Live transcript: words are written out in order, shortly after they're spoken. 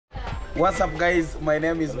What's up, guys? My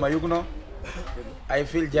name is Mayugno. I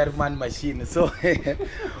feel German machine. So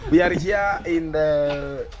we are here in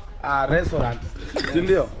the restaurant.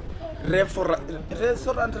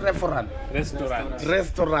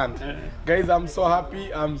 Restaurant. Guys, I'm so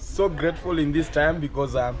happy. I'm so grateful in this time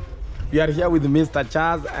because we are here with Mr.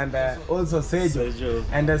 Charles and also Sejo.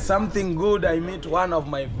 And something good. I meet one of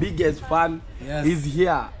my biggest fan. Yes. Is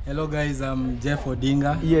here. Hello guys, I'm Jeff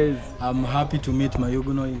Odinga. Yes. I'm happy to meet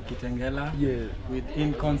Mayugno in Kitengela. Yes. With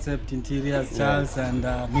In Concept Interiors, Charles and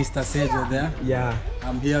Mr. Sejo there. Yeah.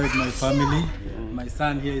 I'm here with my family. My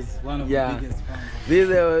son here is one of the biggest fans. This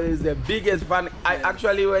is the biggest fan. I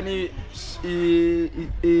actually when he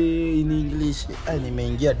in English,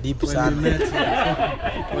 nimeingia deep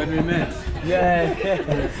when we met. Yeah.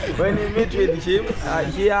 When we meet with him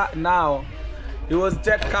here now, he was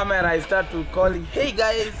check camera. I start to calling, hey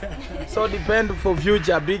guys. So depend for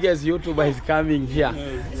future biggest YouTuber is coming here.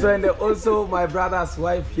 So and also my brother's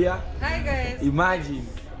wife here. Hi guys. Imagine.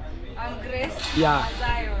 I'm Grace. Yeah.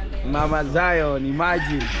 Mama Zion,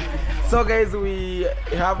 imagine. So guys, we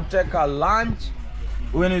have to take a lunch.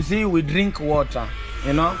 When you see, we drink water,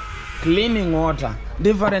 you know, cleaning water.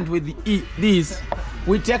 Different with this,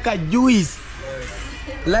 we take a juice.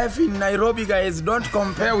 Life in Nairobi, guys, don't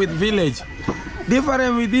compare with village.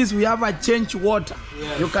 Different with this, we have a change water.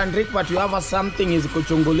 Yes. You can drink, but you have something is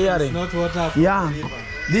kuchunguliare. It's not water from the river.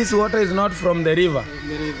 This water is not from the river.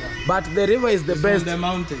 But the river is the best. From the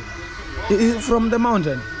mountain. It's from the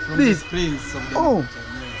mountain. From the springs of the mountain.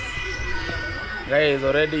 Guys, you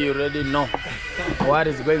already know what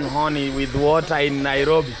is going on with water in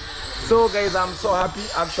Nairobi. So guys, I'm so happy.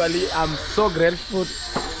 Actually, I'm so grateful.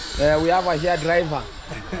 We have a here driver.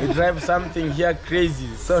 He drives something here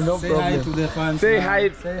crazy. So no problem. Say hi to the fans. Say hi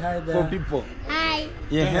there. for people. Hi.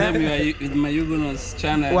 Yeah. You are with Mayugno's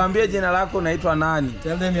channel. Waambie jina lako naitwa nani?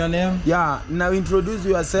 Tell them your name. Yeah, now introduce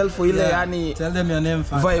yourself for ile yani. Tell them your name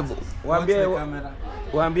first. Vibe.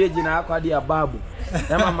 Waambie jina lako hadi ya babu.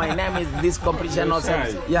 My name is this competition or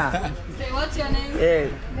something. Yeah. Say what's your name? Hey,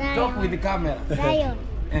 talk with the camera. Zion.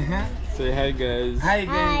 Say hi guys. Hi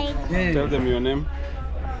guys. Hi. Tell them your name.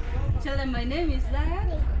 Tell them my name is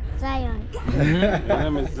Zion. Zion. My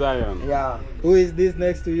name is Zion. Yeah. Who is this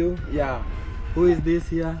next to you? Yeah. Who is this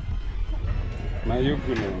here?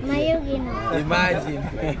 Mayugno. Imagine.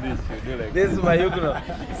 This is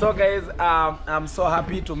Mayugno. So guys, I'm so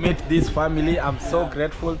happy to meet this family. I'm so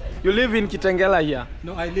grateful. You live in Kitengela here?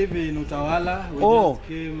 No, I live in Utawala. We just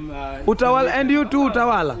came, Utawala, and you too,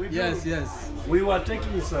 Utawala? Yes. We were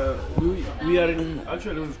taking we are in,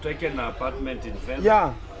 actually we've taken an apartment in Fedha.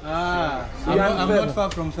 Yeah. I'm not far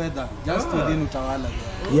from Fedha, just within Utawala.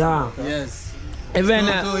 Yeah. Yes. Even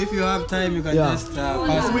so if you have time, you can just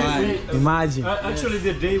pass by. Imagine. Actually,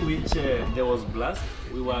 the day which there was blast,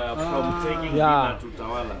 we were from taking dinner to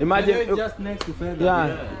Tawala. Imagine. It's just next to Fedha.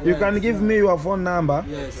 Yeah. You can give me your phone number.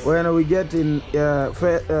 Yes. When we get in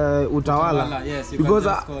Utawala. Yes. Because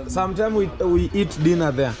sometimes we eat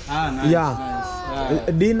dinner there. Nice. Yeah.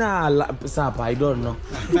 Nice. Dinner, supper, I don't know.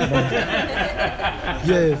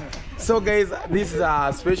 Yeah. So guys, this is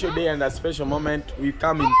a special day and a special moment. We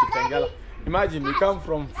come in Kitengela. Imagine we come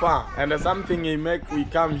from far and something we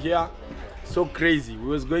come here so crazy. We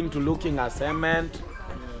was going to looking at cement,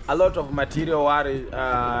 a lot of material.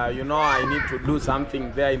 You know, I need to do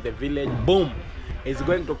something there in the village. Boom, it's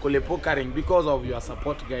going to Kulepokering because of your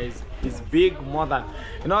support, guys. It's big, more than,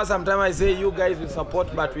 you know, sometimes I say you guys will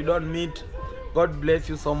support but we don't meet. God bless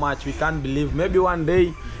you so much. We can't believe. Maybe one day,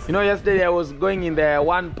 you know, yesterday I was going in the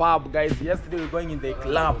one pub, guys. Yesterday we were going in the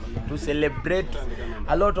club to celebrate.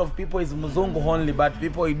 A lot of people is Muzungu only, but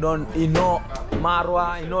people you know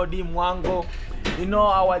Marwa, you know Dim Wango, you know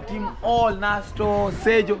our team all Nasto,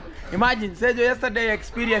 Sejo. Imagine Sejo yesterday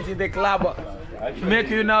experience in the club. Actually, make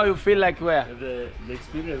you now you feel like where? The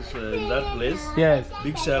experience in that place. Yes.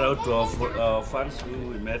 Big shout out to our fans who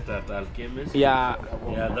we met at Alchemist. Yeah.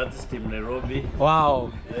 Yeah, that's Team Nairobi.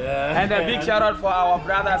 Wow. Yeah. And a big shout out for our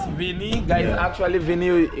brothers Vinny. Guys, actually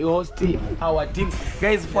Vinny hosts our team.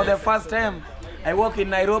 Guys, for the first time, I work in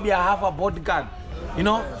Nairobi, I have a bodyguard. You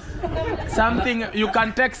know? Something you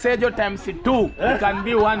can take Sejo times 2. You can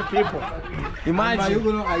be one people.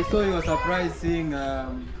 Imagine. I saw you were surprised seeing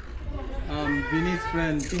Vinny's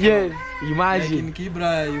friend. Yes, imagine. Like in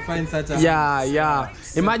Kibra, you find such a yeah.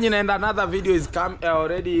 Imagine, and another video is come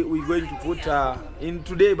already. We're going to put in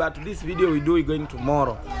today, but this video we're going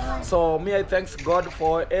tomorrow. So me, I thanks God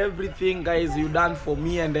for everything, guys, you done for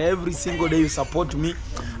me, and every single day you support me.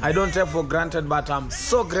 I don't take for granted, but I'm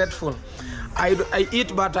so grateful. I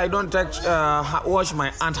eat, but I don't touch, wash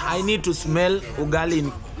my hand. I need to smell ugali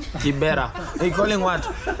Kibera. We calling what?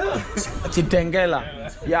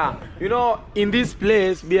 Kitengela. Yeah. You know, in this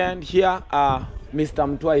place behind here, Mr.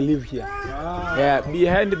 Mtua, I live here. Yeah,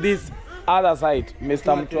 behind this other side,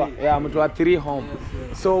 Mr. Mtua. Yeah, Mtua 3 home.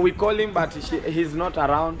 So we call him, but he's not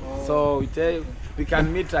around. So we tell you, we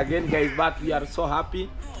can meet again, guys. But we are so happy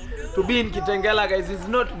to be in Kitengela, guys. It's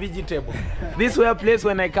not vegetable. This where place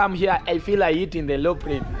when I come here, I feel I eat in the low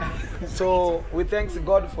plane. So we thank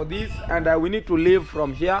God for this, and we need to leave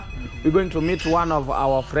from here. We're going to meet one of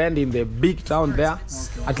our friend in the big town there,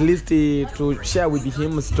 at least to share with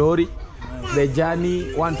him a story, the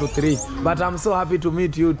journey 1 to 3. But I'm so happy to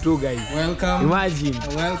meet you too, guys. Welcome. Imagine.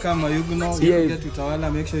 Welcome, Ayuguno. If Yes. you get to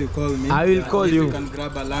Tawala, make sure you call me. I will call you. You can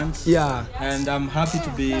grab a lunch. Yeah. And I'm happy to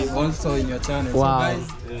be also in your channel. Wow.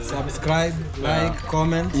 So guys, subscribe, like,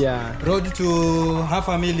 comment. Yeah. Road to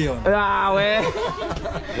 500,000. Ah, well.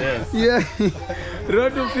 Yeah.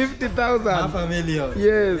 Road to 50,000. 500,000.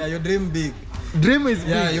 Yes. Yeah, you dream big. Dream is big.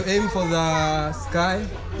 Yeah, you aim for the sky.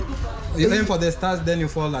 You aim for the stars, then you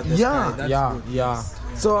fall at the sky. That's good. Yeah.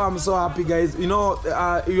 So I'm so happy, guys. You know,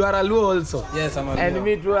 you are a Luo also. Yes, I'm a And Luo.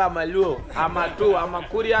 me too, I'm a Luo. I'm a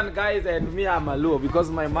Korean, guys, and me, I'm a Luo. Because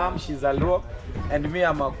my mom, she's a Luo, and me,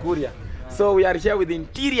 I'm a Korean. So we are here with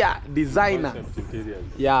interior designer. Concept Interiors.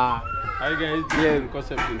 Yeah. Hi guys, Yeah.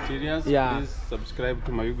 Concept Interiors. Yeah. Please subscribe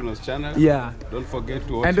to my Yuguno's channel. Yeah. Don't forget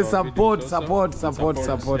to watch And our support, videos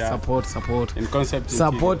also. support. In Concept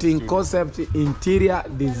Supporting Interiors Concept Interior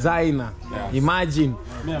Designer. Yeah. Imagine.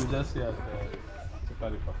 too. Me, I'm just here at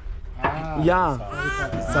Safari Park. Yeah,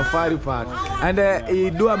 Safari Park. And he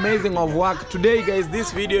do amazing of work. Today, guys,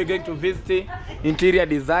 this video you're going to visit interior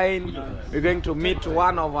design. We're going to meet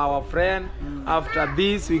one of our friends. After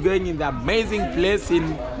this, we're going in the amazing place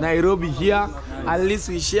in Nairobi here. At least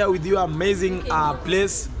we share with you amazing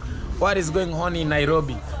place, what is going on in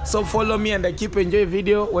Nairobi. So follow me and keep enjoy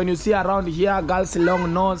video. When you see around here, girls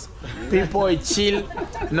long nose, people chill,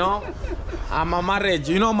 no? I'm a marriage.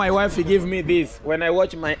 You know, my wife give me this when I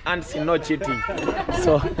watch my aunts no cheating.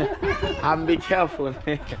 So I'm be careful.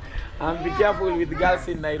 I'm be careful with girls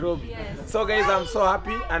in Nairobi. Yes. So guys, I'm so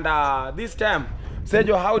happy. And this time,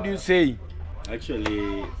 Sergio, how do you say?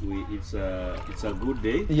 Actually, it's a good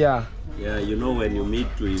day. Yeah. Yeah, you know, when you meet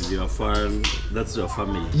with your friend, that's your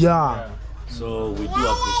family. Yeah. So we do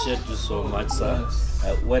appreciate you so much, sir.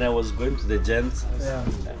 When I was going to the gents,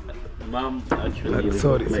 Mom actually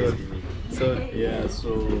Sorry. recognized me. So Yeah,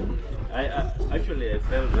 so I actually I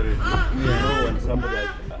felt very good. You know, when somebody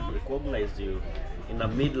recognized you in the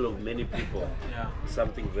middle of many people,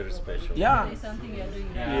 something very special. yeah. There's something you're doing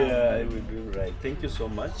right. Yeah, we're doing right. Thank you so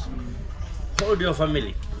much. Hold your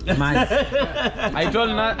family. Nice. I told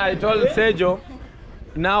Sergio,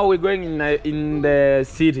 now we're going in the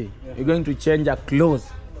city. We're going to change our clothes.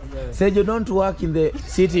 Sergio, don't work in the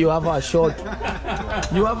city. You have a short.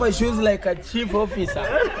 You have a shoes like a chief officer.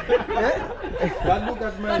 But look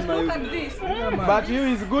at But look at this. But you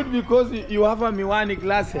is good because you have a Miwani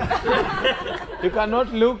glasses. You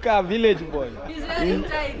cannot look a village boy. He's wearing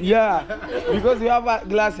tight. Yeah, because you have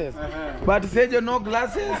glasses. But Sergio no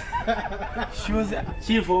glasses. Shoes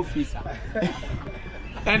chief officer.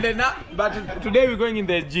 And then but today we're going in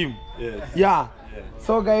the gym. Yes. Yeah.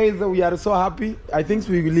 So guys, we are so happy. I think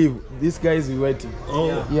we will leave. This guy is waiting.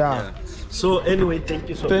 Oh. Yeah. So anyway, thank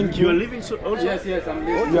you so much. Thank you. You're leaving so also? Yes, I'm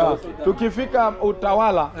listening. Yeah. Tukifika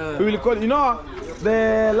Utawala, we will call. You know,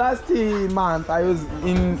 the last month I was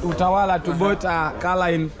in Utawala to bought a color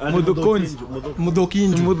in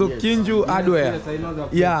Mudokinju hardware. Yes, I know that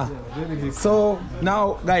place. Yeah. Very big. So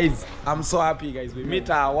now, guys, I'm so happy, guys. We meet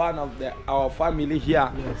one of our family here.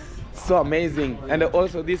 Yes. So amazing. And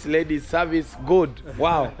also this lady's service good.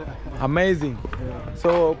 Wow. Amazing.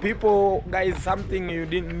 So people, guys, something you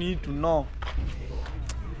didn't need to know.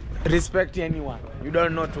 Respect anyone. You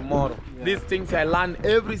don't know tomorrow. These things I learn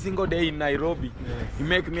every single day in Nairobi. You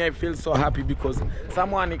make me, I feel so happy because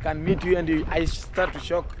someone can meet you and I start to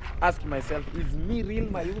shock. Ask myself, is me real?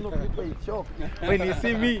 My people in shock when you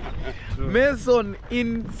see me. Mason,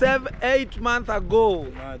 in 8 months ago,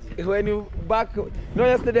 when you back, you know,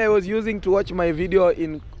 yesterday I was using to watch my video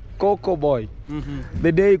in Coco Boy.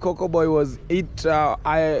 The day Coco Boy was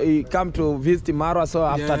I come to visit Marwa, so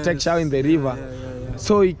after take shower in the river.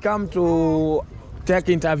 So he come to take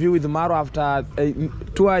interview with Marwa after a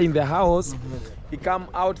tour in the house. He come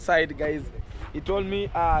outside, guys. He told me,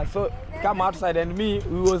 so come outside, and me,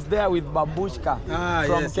 we was there with Babushka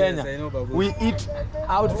from Kenya. Yes, I know Babushka. We eat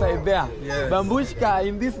outside there. Yes. Babushka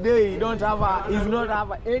in this day, he don't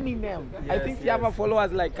have any name. I think he have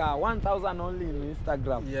followers like 1,000 only in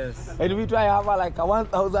Instagram. Yes. And we try have like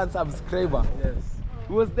 1,000 subscriber. Yes.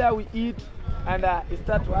 We was there, we eat. and he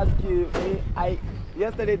started to ask me.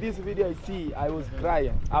 Yesterday this video I see, I was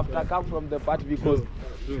crying after I come from the party because,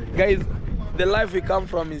 guys, the life we come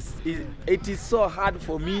from it is so hard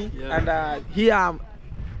for me, and here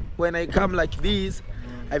when I come like this,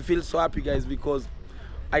 I feel so happy, guys, because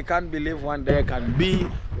I can't believe one day I can be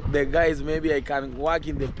the guys. Maybe I can work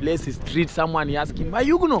in the place, street, someone asking,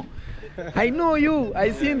 Mayugno, I know you.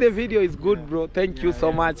 I seen the video. It's good, bro. Thank you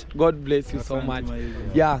so much. God bless you so much.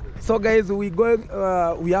 Yeah. So guys, we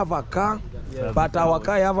have a car, but our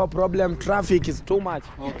car have a problem. Traffic is too much.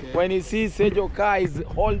 Okay. When you see Sejo car is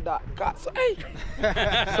all the car. So, hey.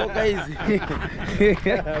 So guys,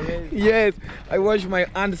 yes, I wash my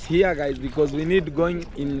hands here, guys, because we need going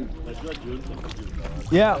in.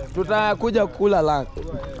 Yeah, tutakuja kula la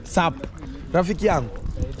sap. Rafiki yangu.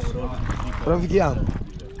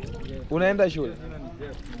 Unaenda shule?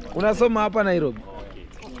 Unasoma hapa Nairobi?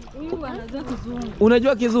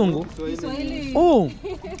 Unajua Kizungu? Oh.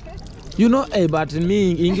 You know, but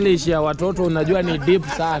me English ya watoto unajua ni deep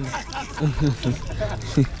sana.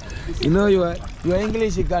 You know your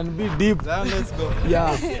English can be deep. Let's go.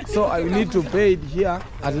 Yeah. So I need to pay it here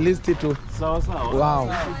at least to. Wow.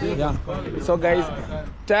 Yeah. So guys,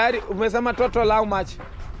 tayari umesema total how much?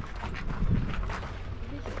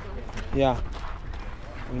 Yeah.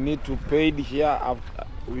 We need to pay it here after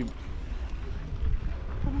we.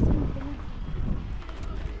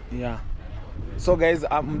 Yeah. So guys,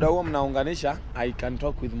 muda huo mnaunganisha, I can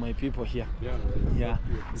talk with my people here. Yeah.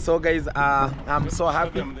 So guys, I'm so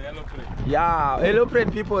happy. Yeah,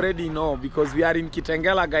 Eloprate people already know because we are in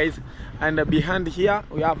Kitengela, guys, and behind here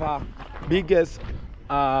we have a biggest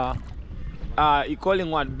you calling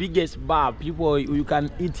what biggest bar. People, you can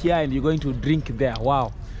eat here and you're going to drink there.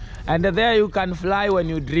 Wow. And there you can fly when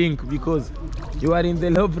you drink because you are in the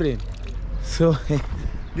Eloprate. So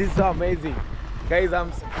this is so amazing, guys.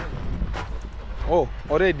 Oh,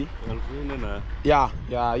 already? Yeah,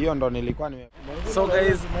 hiyo ndo nilikuwa nime. So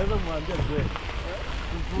guys,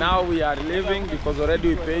 now we are leaving because already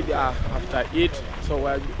we paid after it. So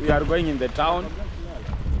we are going in the town.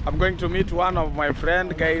 I'm going to meet one of my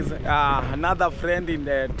friend, guys, another friend in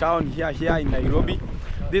the town here in Nairobi.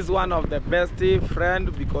 This is one of the best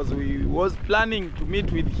friend because we was planning to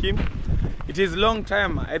meet with him. It is long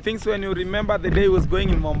time. I think so when you remember the day he was going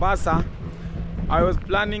in Mombasa, I was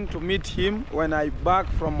planning to meet him when I back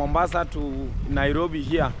from Mombasa to Nairobi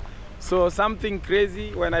here. So something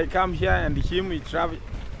crazy when I come here and him, we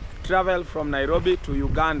travel from Nairobi to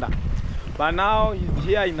Uganda. But now he's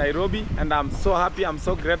here in Nairobi and I'm so happy, I'm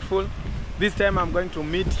so grateful. This time I'm going to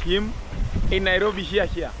meet him in Nairobi here.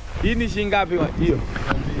 Hii ni shingapi hiyo?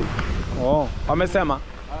 Oh, wamesema?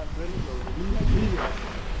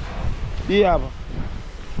 Hii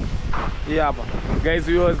hapa. Guys,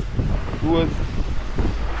 he was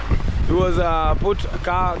put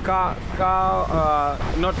car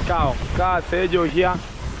Sejo here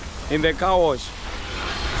in the car wash.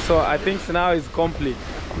 So I think now it's complete.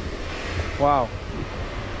 Wow.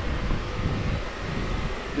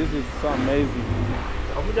 This is so amazing.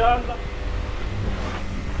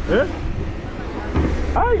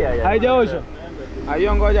 Haijaoshwa.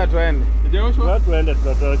 Hiyo ngoja tuende. Haijaoshwa? Tuende,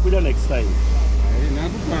 tutakuja next time.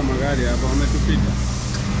 Nakupa magari hapa wametupita.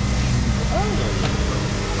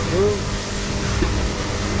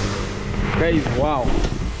 Guys, wow.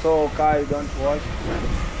 So car you don't wash.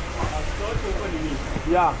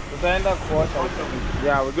 Yeah, tutaenda kuosha.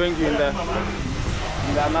 Yeah, we're going to in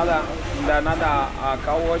another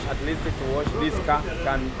car wash at least to wash this car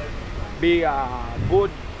can be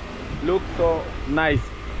good, look so nice.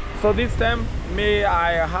 So this time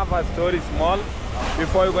I have a story small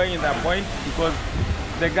before going in that point because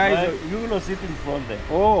the guys you will sit in front there.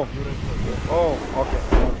 Oh, okay.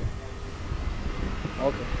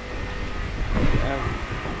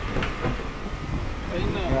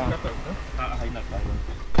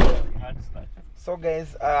 So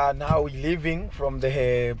guys, now we're leaving from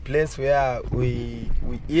the place where we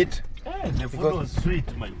eat. The food was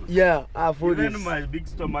sweet, my God. Yeah, our food even is... my big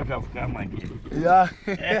stomach have come again. Yeah.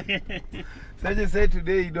 So you say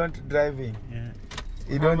today you don't driving. Yeah.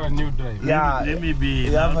 You don't have a new driver. Yeah. Let me be.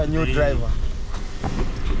 You have a new driver.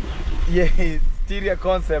 Yeah, stereo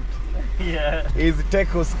concept. Yeah. Is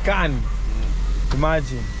Teco scan.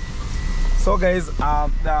 Imagine. So guys,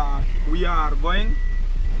 we are going.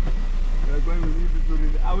 We are going to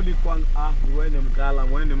wewe ni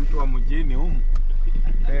mtaalamu, wewe ni mtu wa mjini humu.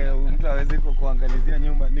 Mtu hawezi kuangalizia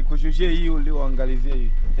nyumba. Nikushushie hii ulioangalizia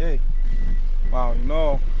hii. Hey. Wow, you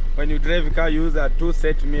know, when you drive a car you use a two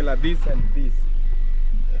set mirror, this and this.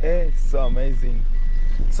 Hey, so amazing.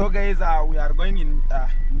 So guys, we are going in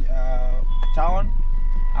town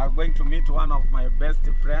I'm going to meet one of my best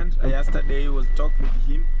friends. Yesterday was talking with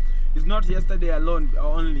him. It's not yesterday alone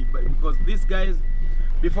only, but because these guys,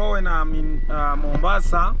 before when I'm in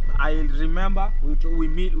Mombasa, I remember we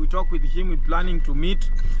talk with him. We're planning to meet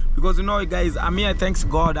because you know, guys, I'm here. Thanks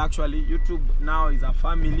God, actually, YouTube now is a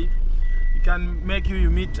family. It can make you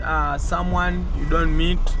meet someone you don't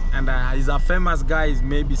meet, and he's a famous guy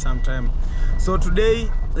maybe sometime. So today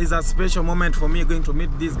is a special moment for me going to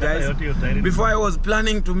meet these guys. Before I was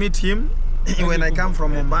planning to meet him when I come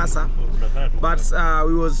from Mombasa, but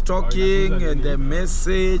we was talking and the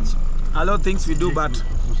message, a lot of things we do, but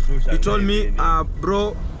he told me,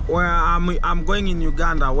 bro, where I'm going in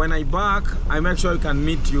Uganda. When I back, I make sure I can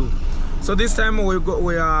meet you. So this time we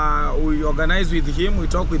organize with him, we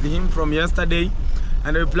talk with him from yesterday,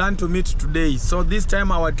 and we plan to meet today. So this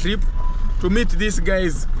time our trip to meet these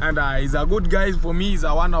guys, and he's a good guy for me. He's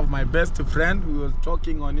one of my best friends. We was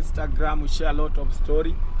talking on Instagram, we share a lot of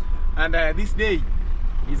story, and this day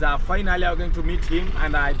is finally I'm going to meet him,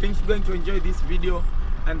 and I think he's going to enjoy this video,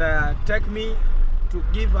 and take me to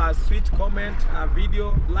give a sweet comment, a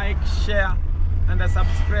video, like, share, and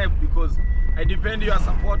subscribe, because I depend on your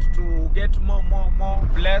support to get more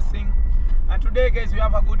blessing. And today, guys, we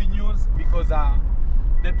have a good news, because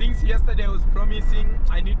the things yesterday I was promising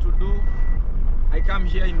I need to do, I come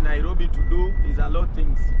here in Nairobi to do, is a lot of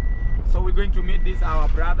things. So we're going to meet this our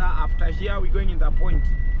brother. After here we're going in the point,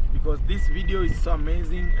 because this video is so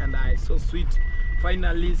amazing and so sweet.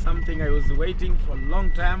 Finally something I was waiting for a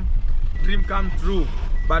long time, dream come true,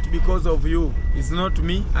 but because of you, it's not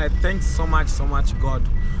me. I thank so much God.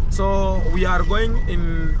 So we are going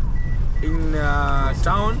in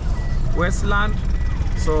town, Westland.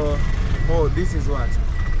 So this is what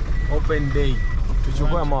open day.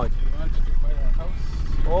 Tuchukue moja.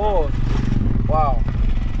 Oh wow,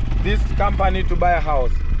 this company to buy a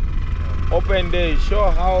house, open day,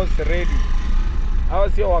 show house ready.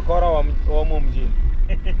 House here wakora wa mjini.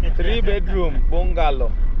 3-bedroom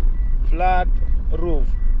bungalow, flat roof.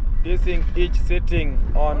 This thing each sitting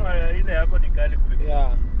on.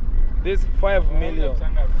 Yeah, this 5 million.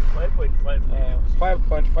 5.5 million.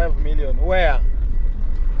 5.5 million. Where?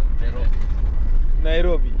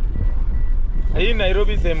 Nairobi. Hii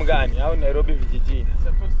Nairobi sehemu gani? Au Nairobi vijijini?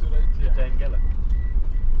 Supposed to write here. Kitengela.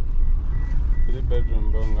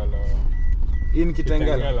 3-bedroom bungalow. In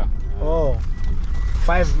Kitengela. Oh,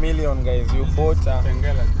 5 million, guys. You bought a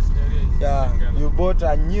Kitengela, this area is Kitengela. You bought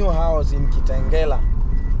a new house in Kitengela.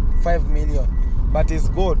 5 million. But it's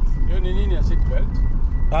good. Yo ni nini ya seat belt?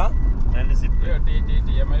 Huh? And is it? Yo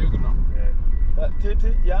titi ya mayugo no.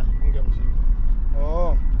 Titi, yeah. Funga mshipi.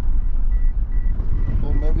 Oh.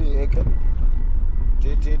 Oh, maybe I can.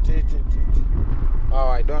 Oh,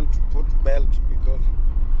 I don't put belt because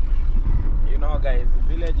you know, guys,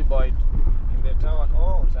 village boy in the town.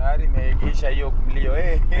 Oh, tayari meisha hiyo mlio.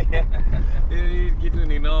 Kitu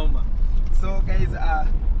ni noma. So guys,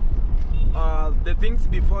 the things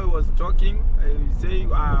before I was talking, I say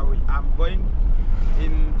I'm going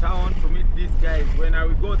in town to meet these guys. When I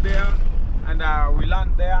will go there and we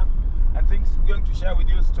land there, and things going to share with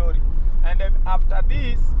you a story. And then after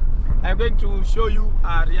this, I'm going to show you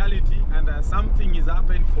a reality, and something is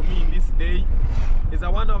happening for me in this day. It's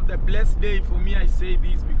one of the blessed day for me. I say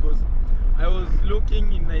this because I was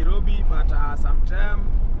looking in Nairobi, but sometimes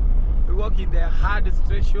we work in the hard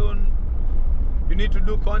situation. You need to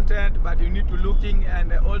do content, but you need to looking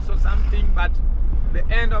and also something. But the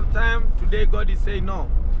end of time, today God is saying no.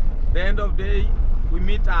 The end of day, we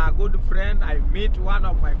meet a good friend. I meet one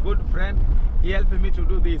of my good friend. He helped me to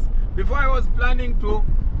do this. Before I was planning to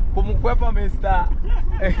kumukwepa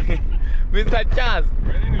Mr. Charles.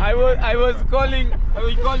 I was calling.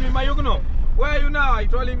 He called me, Mayugno. Where are you now? I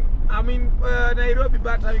told him I'm in Nairobi,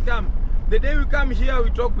 but I come. The day we come here, we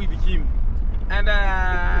talk with him. And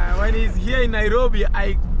when he's here in Nairobi,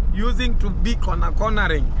 I using to be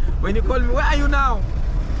cornering. When he called me, where are you now?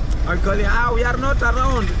 I call him, we are not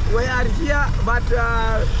around. We are here, but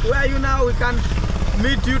where are you now? We can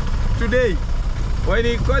meet you today. When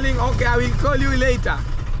he calling, okay, I will call you later.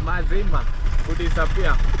 Mazima could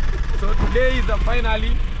disappear. So today is the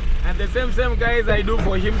finally, and the same guys I do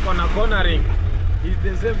for him cornering. He's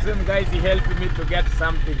the same guys he helped me to get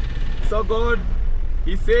something. So God,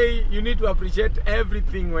 he say you need to appreciate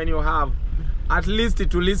everything when you have. At least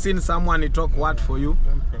to listen someone talk what for you.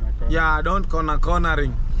 Yeah, don't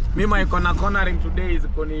cornering. Me, my cornering today is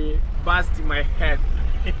gonna bust my head.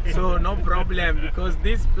 So no problem, because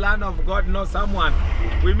this plan of God knows someone.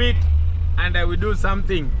 We meet and we do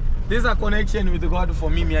something. This is a connection with God for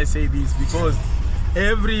me. I say this because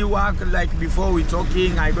every work, like before we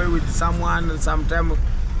talking, I go with someone. Sometimes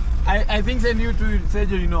I think then you too,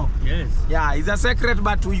 Sergio, you know. Yes. Yeah, it's a secret,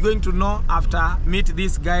 but we're going to know after meet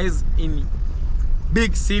these guys in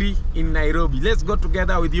big city in Nairobi. Let's go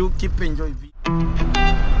together with you. Keep enjoying.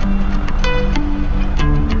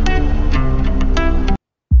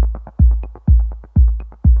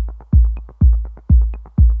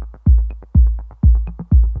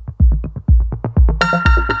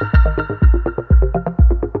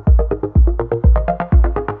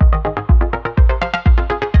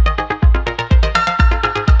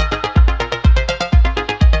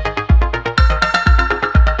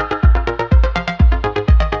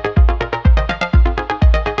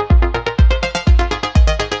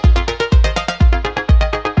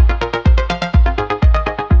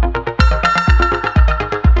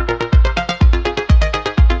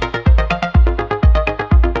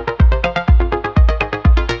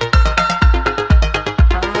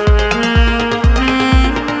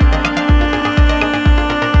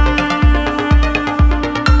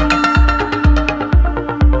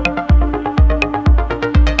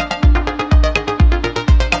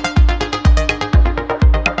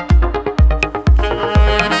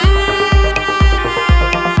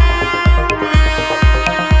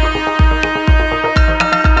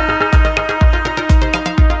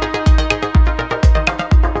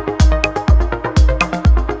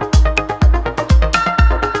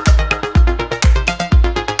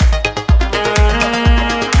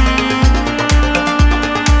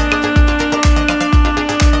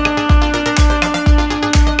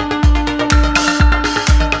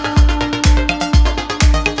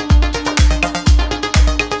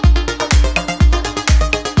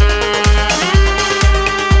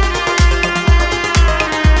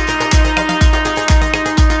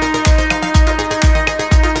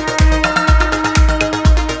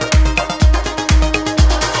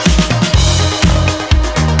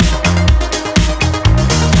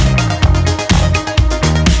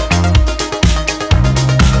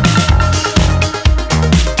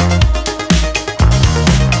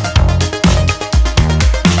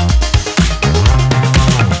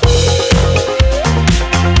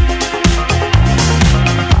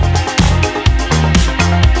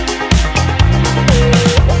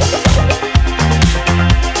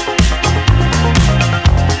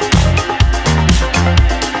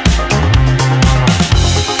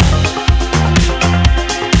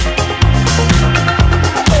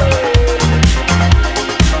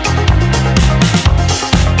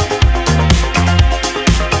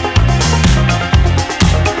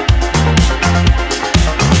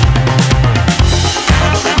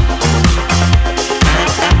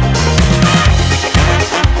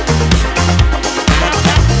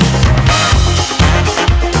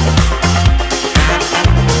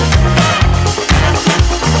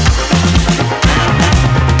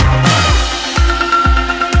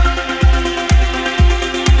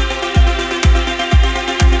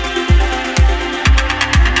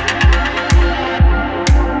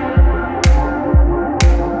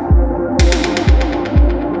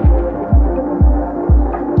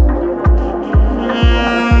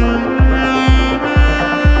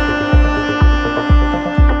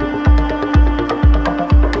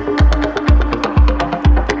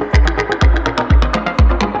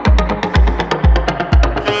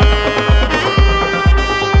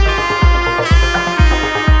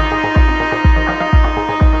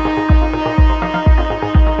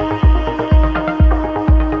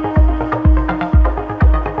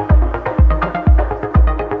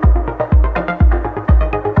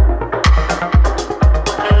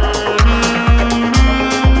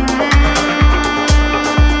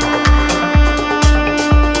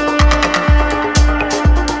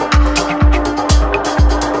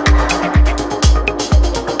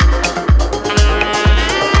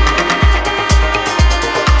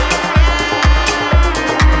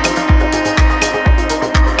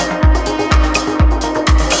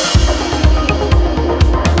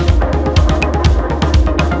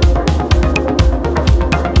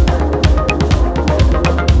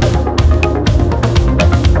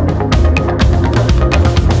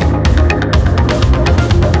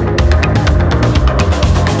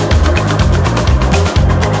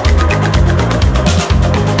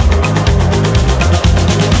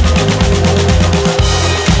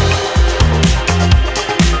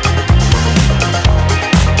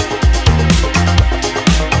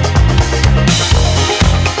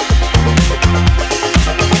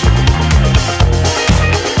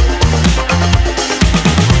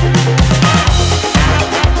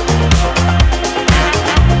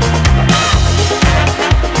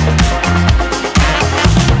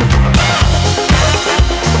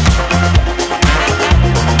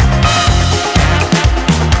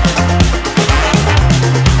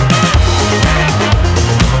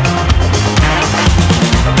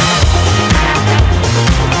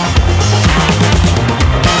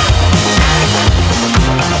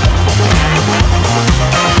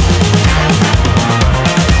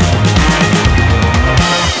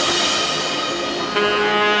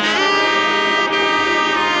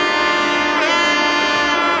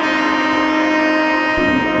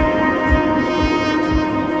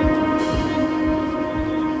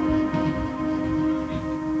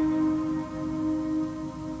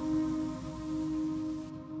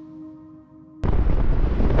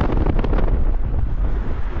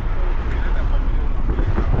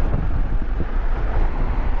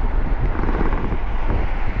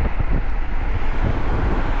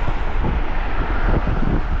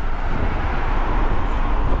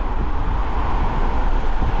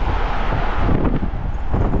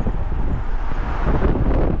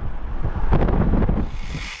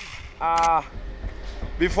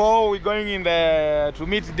 before we going in the to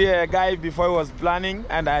meet the guy before he was planning,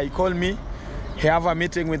 and I called me. He have a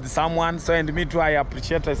meeting with someone, so and me too. I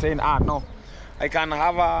appreciate it, saying no, I can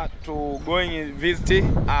have to going and visit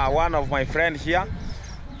one of my friend here,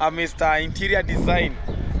 Mr. Interior Design.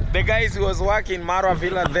 The guys who was working in Marwa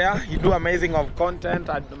Villa there, he do amazing of content,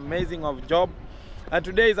 amazing of job. And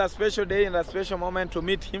today is a special day and a special moment to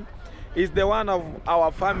meet him. He's the one of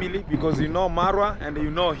our family because you know Marwa and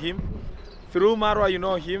you know him. Through Marwa you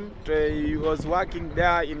know him. He was working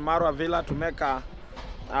there in Marwa Villa to make a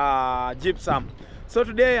gypsum. So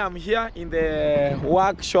today I'm here in the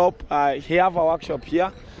workshop. He have a workshop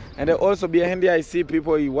here. And also behind here I see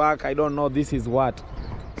people he work. I don't know this is what.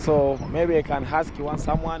 So maybe I can ask you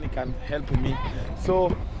someone, he can help me.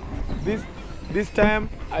 So this time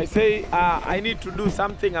I say I need to do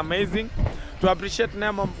something amazing to appreciate the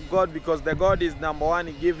name of God, because the God is number one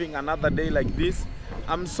in giving another day like this.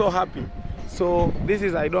 I'm so happy. So this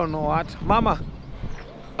is I don't know what. Mama,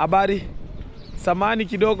 habari? Samani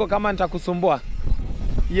kidogo kama nitakusumbua.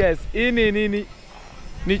 Yes, hii ni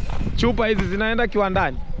chupa hizi zinaenda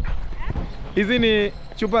kiwandani. Hizi ni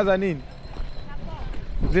chupa za nini?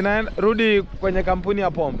 Zinaenda rudi kwenye kampuni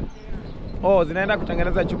ya pombe. Oh, zinaenda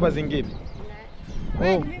kutengeneza chupa zingine.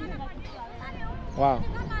 Oh. Wow.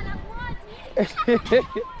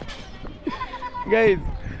 Guys,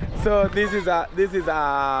 so this is a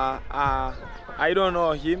I don't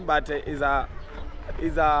know him, but I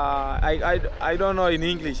don't know in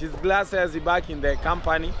English. His glasses back in the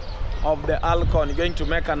company of the Alcon, going to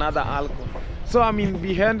make another Alcon. So I mean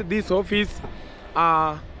behind this office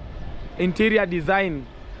interior design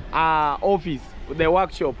office, the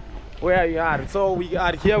workshop where you are. So we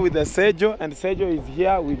are here with the Sergio, and Sergio is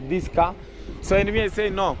here with this car. So anyway, I say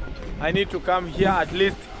no, I need to come here at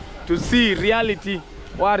least to see reality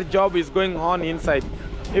what job is going on inside.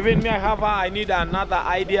 Even me, I need another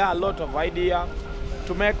idea, a lot of idea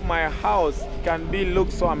to make my house can be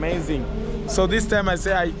look so amazing. So this time I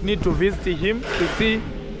say I need to visit him to see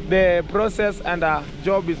the process and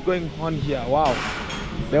job is going on here. Wow,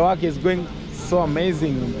 the work is going so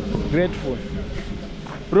amazing, grateful.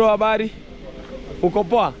 Bro, habari? Uko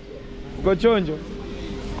poa? Uko chonjo?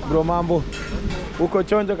 Bro, mambo? Uko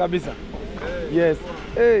chonjo kabisa? Yes.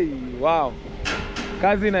 Hey, wow.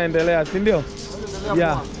 Kazi inaendelea, si ndio?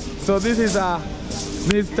 Yeah. So this is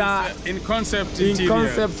Mr. In Concept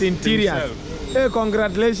Interiors. Hey,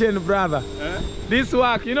 congratulations, brother. This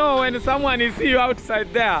work, you know, when someone is see you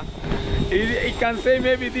outside there, he can say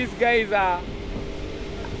maybe this guy is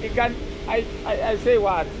he can. I say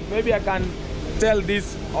what? Maybe I can tell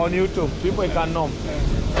this on YouTube. People can know.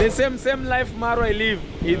 The same life Marwa live,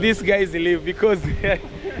 these guys live, because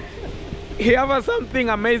he have something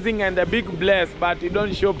amazing and a big bless, but you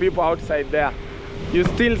don't show people outside there. You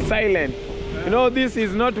still silent. You know, this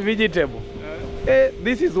is not vegetable.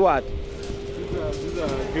 This is what? These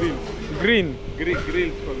are grill. Green.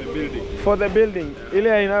 Grill for the building. For the building.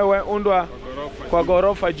 Ile inayoundwa kwa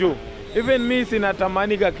gorofa juu. Even me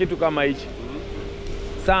sinatamaniga kitu kama hichi.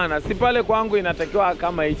 Sana. Si pale kwangu inatakiwa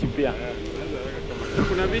kama hichi pia.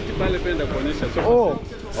 Kuna viti pale penda kuonyesha sofa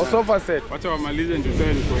set. Sofa set. Wacha wamalize ndio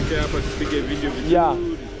sasa nikuwekea hapa tupige video vizuri. Yeah.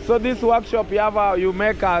 So this workshop you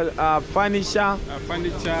make a furniture,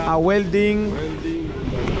 a welding,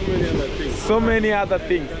 so many other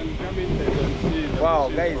things. Wow,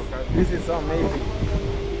 guys, this is so amazing.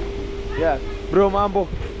 Yeah, bro, mambo.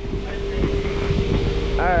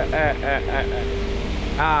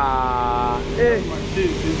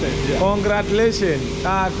 Congratulations.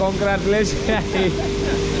 Congratulations.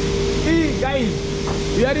 Hey, guys,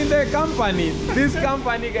 we are in the company. This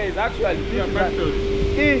company, guys, actually.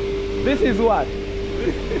 This is what?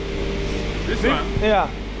 This one? Yeah.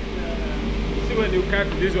 See when you cut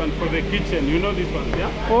this one for the kitchen, you know this one,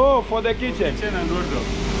 yeah? Oh, for the kitchen. Kitchen and wardrobe.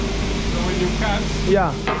 So when you cut,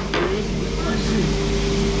 yeah, you use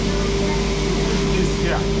this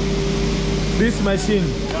here. This machine.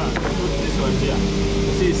 Yeah, put this one here.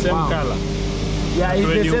 See, same color. Yeah,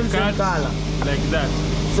 it's so the same color. Like that.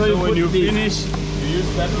 So when you this. finish, you use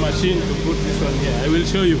that machine to put this one here. I will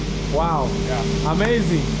show you. Wow. Yeah.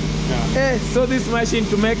 Amazing. Yeah. So this machine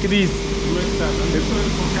to make this. To make that. And this one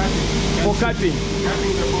for cutting. For cutting.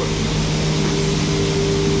 Cutting the board.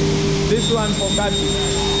 This one for cutting.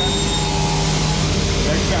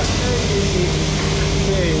 Like that.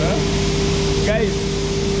 Okay. Guys,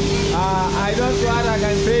 I don't know what I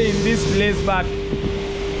can say in this place, but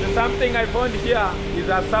something I found here is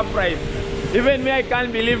a surprise. Even me, I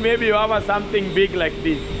can't believe maybe you have something big like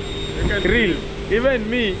this. Grill. Even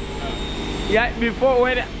me, yeah, before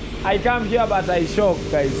when I come here, but I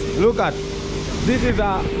shocked, guys. Look at, this is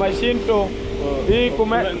a machine to Hii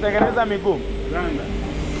kutengeneza miguu. Randa.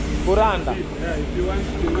 Kuranda. Yeah, if you want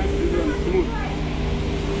to make this one smooth,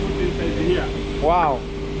 put inside here. Wow.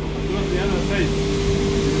 Because the other side is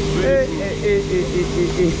very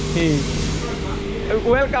smooth.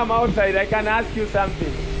 Welcome outside. I can ask you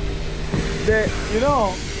something. You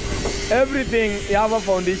know, everything you have a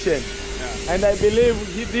foundation. Yeah. And I believe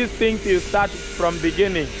these things you start from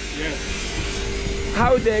beginning. Yes.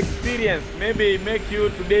 How the experience maybe make you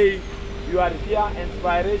today, you are here,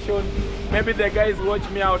 inspiration. Maybe the guys watch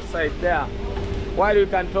me outside there. While you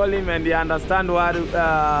can tell him and he understand what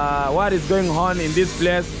is going on in this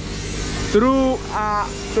place. Through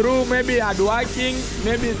maybe hard working,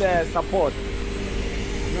 maybe the support.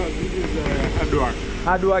 No, this is hard work.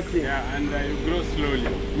 Hard working. Yeah, and you grow slowly.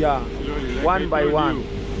 Yeah. Slowly. Like One by one.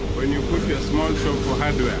 When you put your small shop for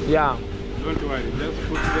hardware. Yeah. Don't worry, just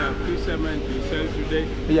put there few cement you sell today.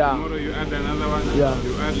 Yeah. Tomorrow you add another one. Yeah.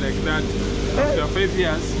 You add like that. After 5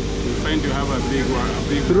 years, you find you have a big one, a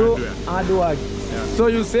big Through hardware. hard work. Yeah. So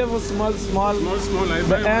you save small. Small. I The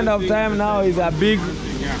buy end one of thing, time now is a big.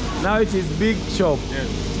 Yeah. Now it is big shop. Yes.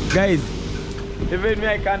 Guys, even me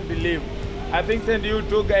I can't believe. I think send you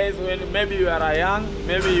two guys when maybe you are young,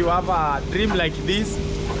 maybe you have a dream like this.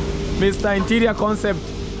 Mr. Interior Concept,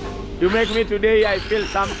 you make me today I feel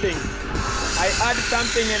something. I add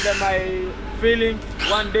something in my feeling.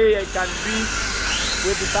 One day I can be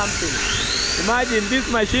with something. Imagine this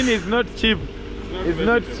machine is not cheap. It's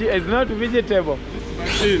not vegetable. This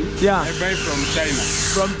machine Yeah. I buy from China.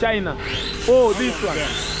 From China. Oh, this one.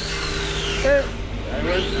 Eh, I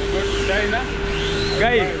went to China.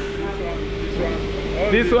 guys,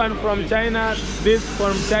 this one from China, this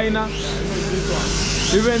from China,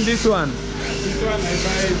 even this one. This one I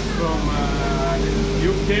buy from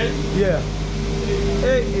UK. Yeah.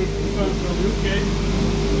 Hey, This one from UK.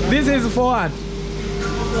 this is forward. This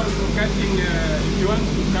one for cutting. If you want to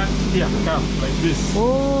cut here, come like this.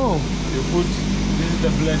 Oh, You put this is the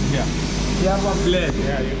blade here. you have a blade.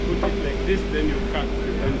 Yeah, you put it like this, then you cut.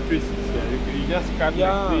 You can twist it. Yeah. You just cut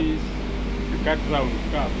Yeah. like this. You cut round,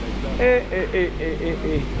 cut like that.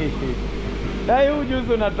 Hii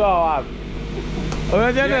ujuzi unatoa wapi?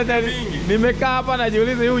 Unajua nimekaa hapa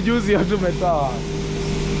najiuliza hii ujuzi yote umetoa wapi?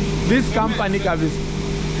 This company kabisa.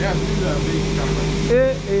 Yeah, this is a big company.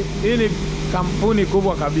 Hii ni kampuni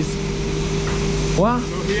kubwa kabisa. Wa? So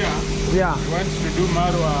here, Yeah. we want to do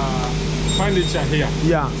Marwa furniture here. Yeah.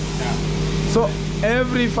 Yeah. So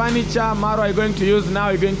every furniture Maro are going to use now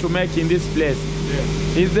are going to make in this place.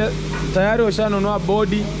 Yeah. Is the tayari ushanunua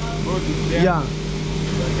body? Both is there. Yeah.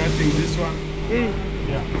 We're cutting this one. Yeah.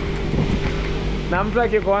 Na mtu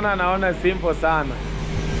akikuona anaona simple sana.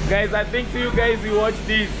 Guys, I think you guys you watch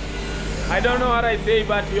this. I don't know what I say,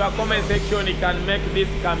 but your comment section it can make this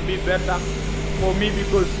can be better for me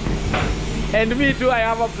because and me too I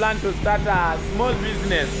have a plan to start a small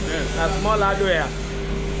business, Yes. a small hardware.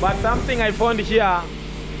 But something I found here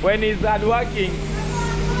when it's hard working,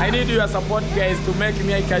 I need your support guys to make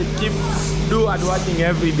me I can keep do hard working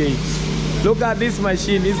every day. Look at this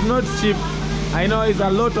machine, it's not cheap. I know it's a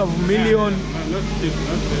lot of million. No, not cheap,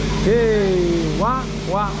 not very. Hey, what?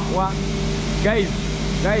 Guys,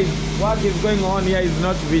 what is going on here is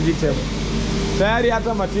not vegetable. Tayari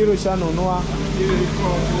hata material shanunua. We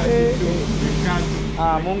cut.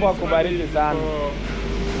 Mungu akubariki sana.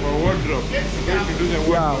 For wardrobe. We're going to do the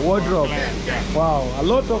wardrobe. Yeah, wardrobe. Yeah. Wow, a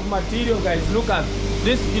lot of material guys. Look at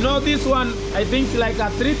this, you know this one I think it's like a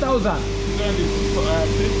 3,000. This one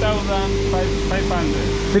is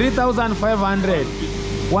 3,500. 3,500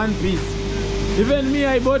 one piece. Even me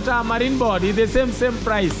I bought a marine board, it's the same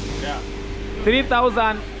price. Yeah.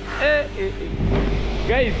 3,000.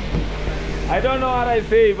 Guys, I don't know what I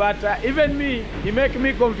say, but even me, it make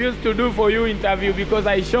me confused to do for you interview because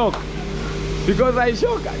I shock.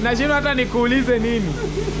 Nashindwa hata nikuulize nini.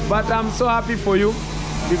 But I'm so happy for you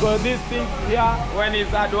because these things here, when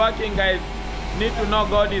it's hard working, guys, need to know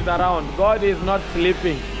God is around. God is not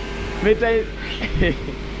sleeping.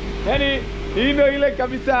 Yani, hii ndio ile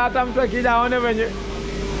kabisa hata mtu akija aone venye.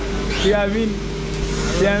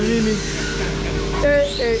 Siamini.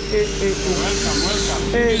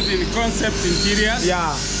 Welcome. This is in Concept Interiors.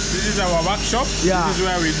 Yeah. This is our workshop. Yeah. This is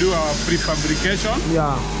where we do our prefabrication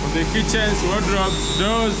Yeah. of the kitchens, wardrobes,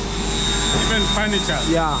 doors, even furniture.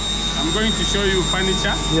 Yeah. I'm going to show you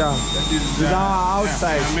furniture. Yeah. That is It's our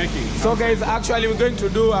outside. Yeah, we are making. So guys, actually we're going to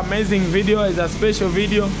do amazing video. It's a special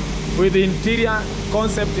video with the interior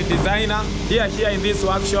concept designer here in this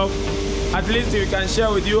workshop. At least we can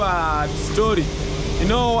share with you a story. You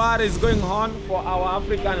know what is going on for our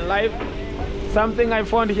African life. Something I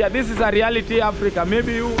found here. This is a reality Africa.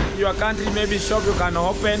 Maybe your country, maybe shop you can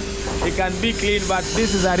open. it can be clean, but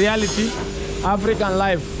this is a reality, African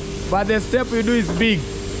life. But the step you do is big.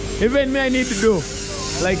 Even me, I need to do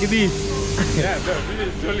like this. Yeah, this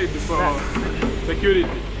is solid for security.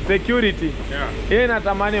 Security. Yeah. Hii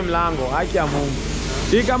natamani mlango, haki ya Mungu.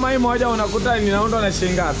 Hii kama hii moja unakuta ninaundwa na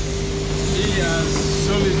shilingi ngapi? Hii ya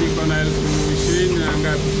solid iko na 20 na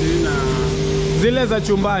ngapi? 20 na zile za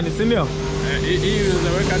chumbani, si ndio? Hii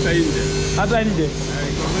unaweza weka hata nje. Hata nje.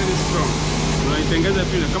 Iko very strong. Unaitengeza tu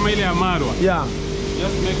kama ile ya Marwa. Yeah.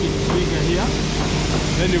 Just make it bigger here.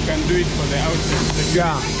 Then you can do it for the outside. Security.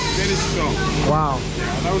 Yeah. Very strong. Wow.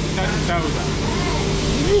 Yeah, around 30,000.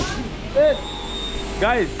 Hey,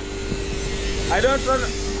 guys, I don't know,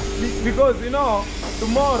 because you know,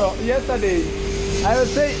 yesterday, I was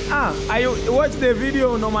saying, I watched the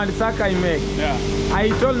video Nomad Saka I make. Yeah. I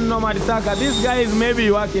told Nomad Saka, this guy is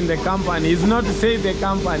maybe work in the company. He's not to say the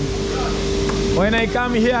company. When I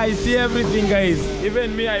come here, I see everything, guys.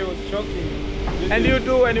 Even me, I was shocking. And you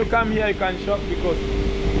too, when you come here, you can shock because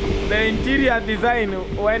the interior design,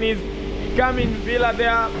 when it's coming villa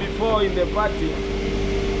there before in the party,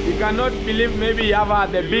 you cannot believe maybe you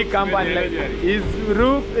have the big company. Like, his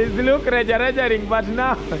look registering, but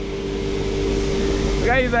now,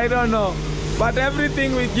 guys, I don't know. But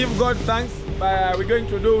everything we give God thanks. We're going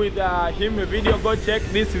to do with him a video. Go check.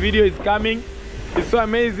 This video is coming. It's so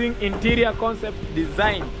amazing. Interior concept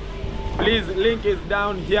design. Please, link is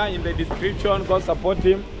down here in the description. Go support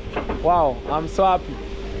him. Wow, I'm so happy.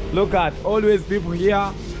 Look at always people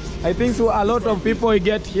here. I think so a lot of people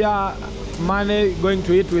get here money going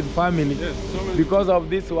to eat with family. Yes, so because of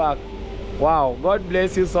this work. Wow, God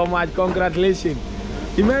bless you so much. Congratulations.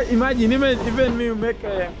 Imagine even me make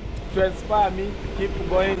to inspire me, keep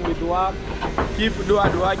going with work, keep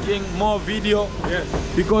doing working, more video. Yes.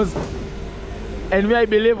 Because, and me, I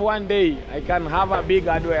believe one day I can have a big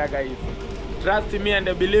hardware, guys. Trust me and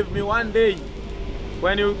believe me, one day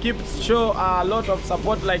when you keep show a lot of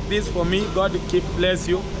support like this for me, God keep bless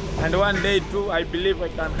you. And one day too, I believe I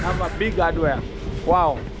can have a big hardware.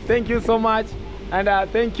 Wow, thank you so much. And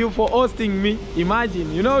thank you for hosting me.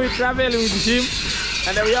 Imagine, you know, we travel with him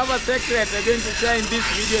and we have a secret we're going to share in this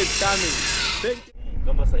video is coming. Thank you.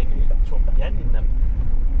 Kama sasa hivi yani na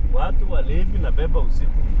watu walevi na beba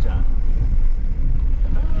usiku mchana.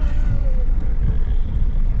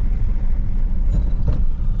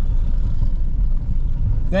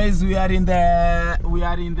 Guys, we are in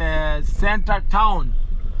the center town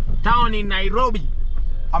in Nairobi.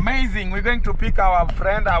 Amazing. We're going to pick our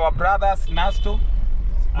friend, our brothers, Nasto.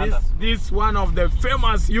 This one of the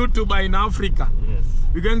famous YouTuber in Africa. Yes.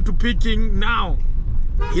 We're going to pick him now.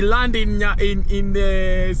 He landed in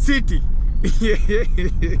the city.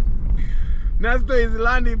 Nasto is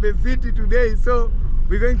landing in the city today, so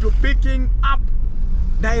we're going to pick him up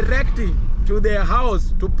directly to their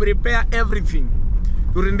house to prepare everything.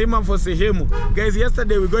 Kurindima for sehemu. Guys,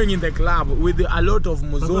 yesterday we're going in the club with a lot of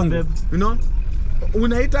muzungu. You know?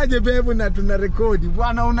 Unaitaje bebu na tuna rekodi.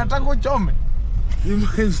 Bwana unataka uchome.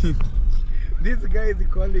 Imagine. This guy is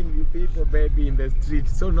calling you people baby in the street,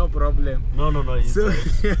 so no problem. No. It's So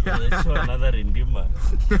another Rindima.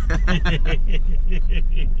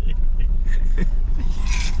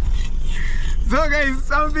 So guys,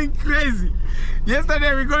 something crazy.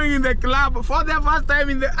 Yesterday we're going in the club for the first time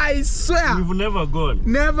in the, I swear. We've never gone.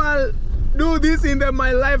 Never do this in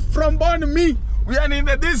my life from born me. We are in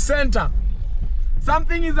this center.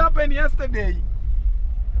 Something is happened yesterday.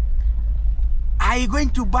 I going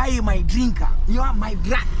to buy my drinker. You know, my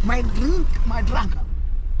drinker.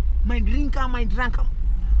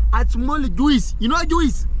 A small juice. You know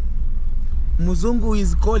juice? Muzungu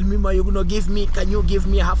is called me, you gonna give me, can you give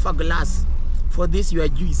me half a glass for this your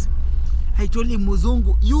juice? I told him,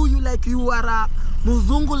 Muzungu, you like you are a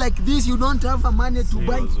Muzungu like this, you don't have a money to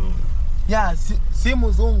buy. Muzungu. Yeah, see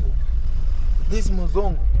Muzungu. This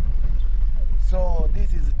Muzungu. So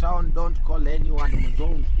this is town, don't call anyone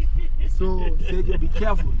Muzungu. So Sergio, be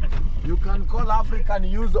careful. You can call African,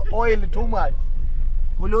 use oil too much.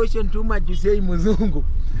 Pollution too much, you say Muzungu.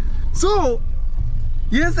 So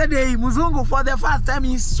yesterday, Muzungu, for the first time,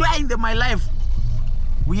 he swear in my life,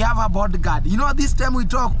 we have a bodyguard. You know, this time we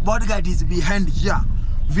talk, bodyguard is behind here.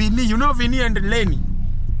 Vinny, you know Vinny and Lenny?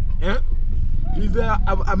 Yeah? He's an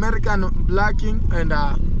American blacking and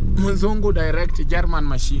Muzungu direct German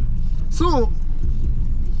machine. So,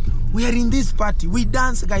 we are in this party. We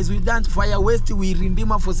dance, guys. We dance fire west. We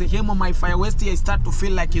rindima for sehemu. My fire west, I start to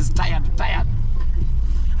feel like he's tired.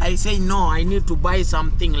 I say, no, I need to buy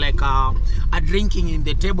something like a drinking in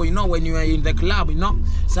the table. You know, when you are in the club, you know,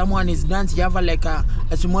 someone is dancing, you have like a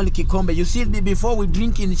small kikombe. You see, before we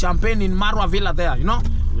drink in champagne in Marwa Villa there, you know?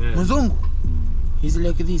 Yeah. Muzungu. He's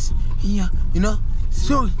like this. Yeah, you know.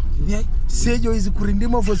 So yeah, Sejo is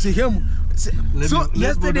kurindimo for sehemu. So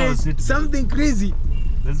yesterday something crazy.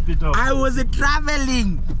 I was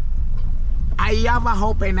traveling. I have a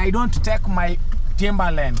hope and I don't take my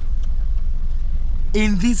Timberland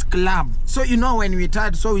in this club. So you know when we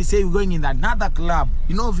start, so we say we're going in another club.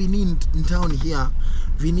 You know Vinny in town here.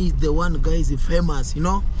 Vinny is the one guy is famous, you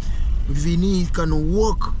know. Vinny can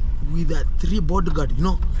walk with a 3 bodyguard, you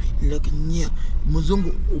know. Like yeah,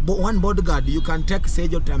 Muzungu, 1 bodyguard you can take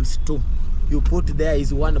Sejo times 2. You put there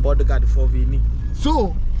is 1 bodyguard for Vinny.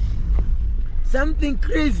 So something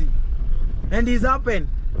crazy and it's happened.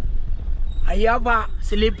 I have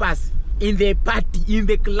slippers in the party, in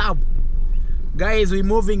the club. Guys, we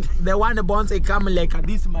moving. The one bonds come like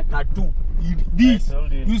this matatu. This,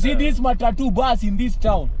 you see this matatu bus in this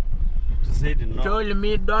town. No. Told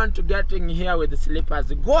me don't get in here with the slippers.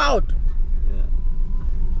 Go out.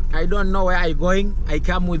 Yeah. I don't know where I'm going. I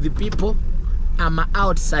come with the people. I'm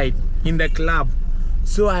outside in the club.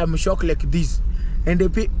 So I'm shocked like this. And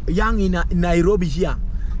the young in Nairobi here,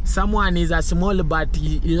 someone is a small but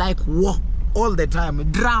he like war all the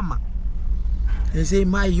time, drama. They say,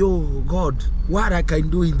 my God, what I can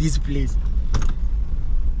do in this place.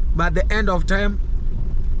 But the end of time,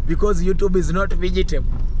 because YouTube is not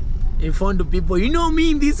vegetable, I found people, you know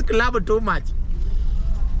me in this club too much.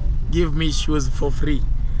 Give me shoes for free.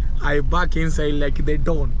 I back inside like the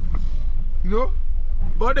dawn. You know?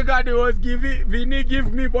 Bodyguard was giving, Vinny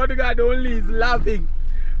give me, bodyguard only is laughing.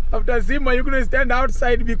 After Sima, you're gonna stand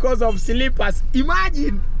outside because of slippers.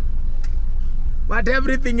 Imagine. But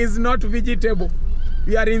everything is not vegetable.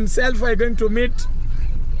 We are in Self, we're going to meet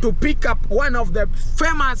to pick up one of the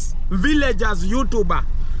famous villagers YouTuber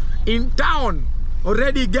in town.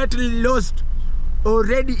 Already get lost.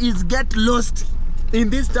 Already is get lost in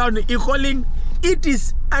this town. He calling it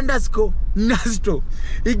is _ Nasto.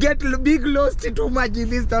 He get big lost too much in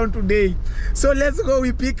this town today. So let's go,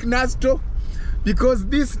 we pick Nasto. Because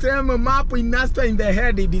this time map in Nasto in the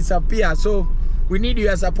head, it disappears. So we need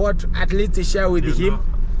your support, at least to share with him.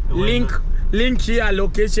 Link here,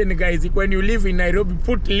 location, guys. When you live in Nairobi,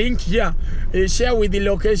 put link here, share with the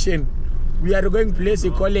location. We are going place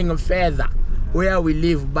calling Feather, where we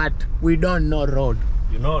live, but we don't know road.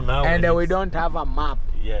 You know now. And we don't have a map.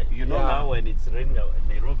 Yeah, you know now when it's raining in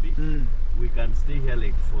Nairobi, we can stay here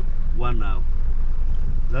like for 1 hour.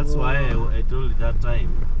 That's why I told you that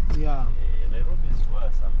time. Yeah. Nairobi is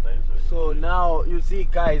worse sometimes. So now you see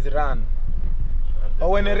cars run.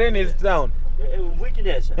 Or when the rain is down. Yeah. Okay,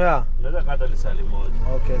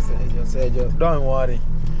 Sejo. Don't worry.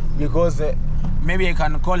 Because maybe I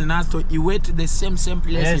can call Nasto. He wait the same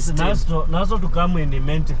place. Yes, Nasto to come in the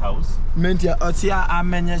Menti house. Menti, osia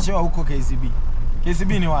amenyeshewa huko KCB.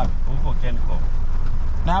 KCB ni wapi? Huko Kenco.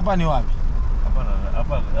 Na hapa ni wapi?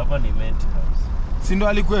 Hapa ni Menti house. Si ndo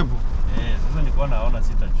alikuwepo? Sasa nilikuwa naona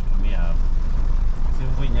sitachutumia hapa.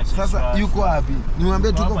 Sasa yuko wapi?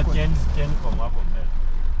 Niwaambie tuko kwa Kenco hapo mbele.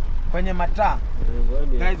 Kwenye mataa.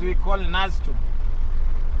 Guys, we call Nasto.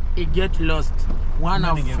 He get lost. One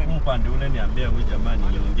of upande ule niambia huyu jamani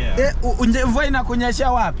niongea. Mvua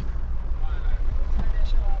inakunyesha wapi?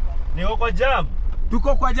 Ni huko jam.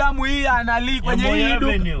 Tuko kwa jamu hii anali kwenye hii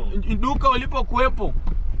duka ulipokuepo.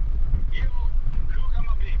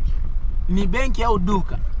 Ni benki au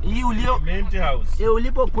duka? Hii ulio Menti house.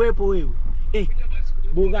 Ulipokuepo wewe.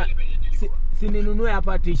 Buga si ninunue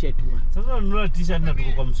hapa t-shirt. Sasa nunua t-shirt na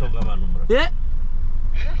tuko kwa msongamano bro.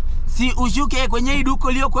 Si ushuke kwenye hii duka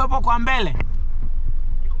uliokuepo kwa mbele.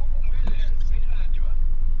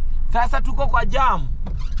 Sasa tuko kwa jam.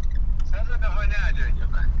 Sasa nafanyaje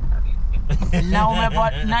jamani?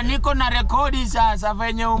 Na niko na rekodi sasa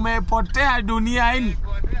venye umepotea dunia hii.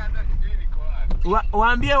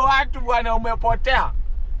 Waambie watu bwana umepotea.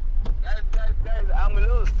 I'm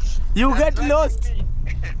lost. You get lost.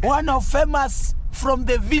 One of famous from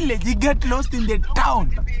the village, you get lost in the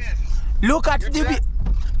town. Look at the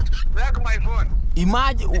Track my phone.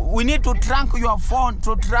 Imagine we need to track your phone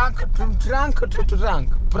to track.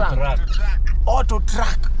 Or to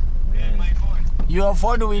track. My phone. Your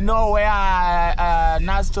phone, we know where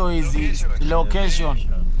Nasto is location.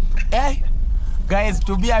 Guys,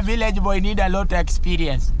 to be a village boy need a lot of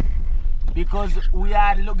experience. Because we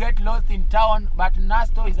are get lost in town, but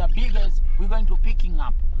Nasto is the biggest. We're going to picking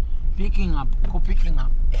up.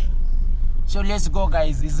 So let's go,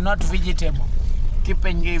 guys. It's not vegetable. Keep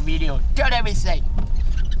enjoying video. Tell every side.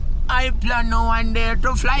 I plan on one day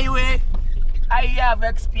to fly away. I have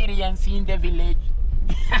experience in the village.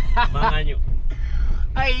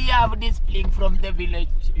 I have this thing from the village.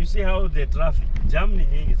 You see how the traffic jam ni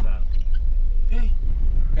nyingi sana.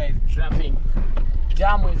 Guys, traffic.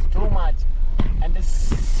 jam is too much. And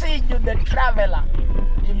Siju the traveler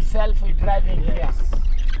himself is driving here.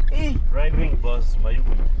 Driving boss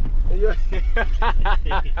Mayugu.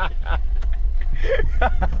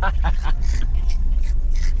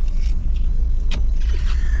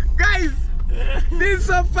 Guys, this is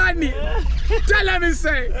so funny. Tell me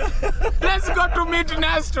say, let's go to meet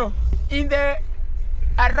Nasto in the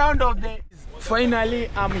around of the. Finally,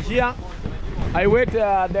 I'm here. I wait.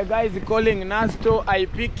 The guy is calling Nasto. I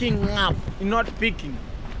picking up, not picking.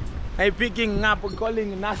 I picking up,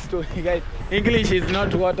 calling Nasto. Guys, English is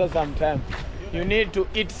not water sometimes. You need to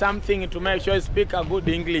eat something to make sure you speak a good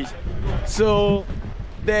English. So,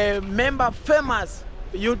 the member famous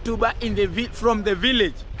YouTuber in the from the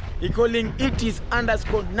village, he calling it is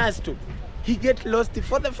 _ Nasto. He get lost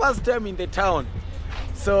for the first time in the town.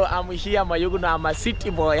 So I'm here, Mayuguna, I'm a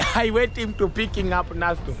city boy. I wait him to picking up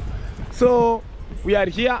Nasto. So we are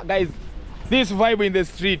here, guys. This vibe in the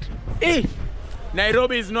street.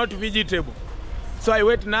 Nairobi is not vegetable. So I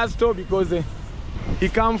wait Nasto because he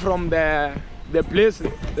come from the place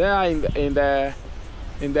there in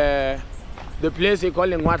the place he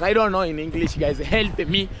calling what I don't know in English, guys. Help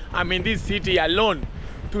me. I'm in this city alone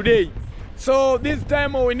today. So this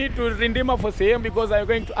time we need to redeem for same because I'm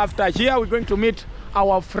going to after here we're going to meet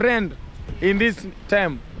our friend in this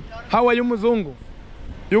time. How are you, Muzungu?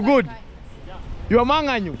 You good? You are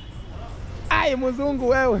Manganyu? Aye, Muzungu,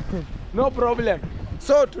 well, no problem.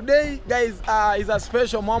 So today, guys, is a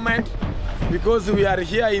special moment because we are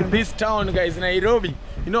here in this town, guys, Nairobi.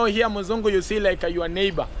 You know, here, Muzungu, you see like your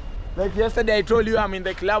neighbor. Like yesterday, I told you I'm in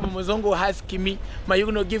the club. Muzungu asking me,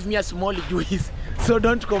 Mayuno, give me a small juice. So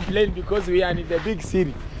don't complain because we are in the big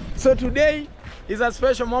city. So today is a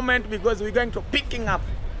special moment because we're going to picking up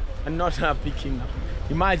and not picking up.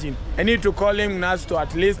 Imagine, I need to call him Nasto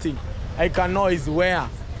at least. I can know his where,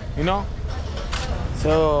 you know.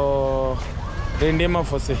 So, Rendema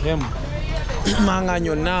for sehemu.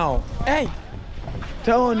 Manganyo now. Hey,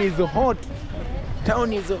 town is hot.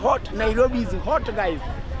 Town is hot. Nairobi is hot, guys.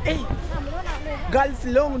 Hey, girls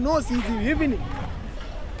long nose is evening.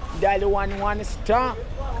 Dial 11 star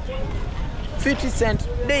 50 cents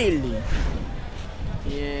daily.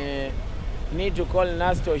 Yeah, need to call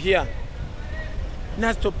Nasto here.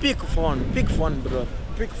 Nasto, pick phone, bro,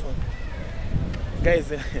 pick phone.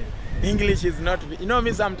 Guys, English is not, you know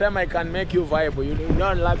me, sometimes I can make you viable. You're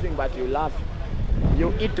not laughing, but you laugh.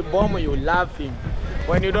 You eat bomb, you laughing.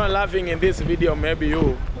 When you don't laughing in this video, maybe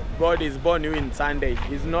you, God is born you in Sunday.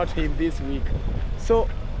 It's not in this week. So,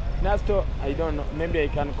 Nasto, I don't know, maybe I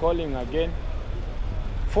can call him again.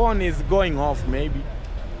 Phone is going off, maybe.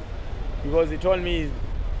 Because he told me he's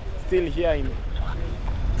still here in.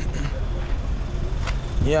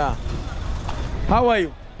 Yeah. How are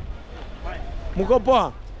you? Muko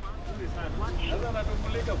poa?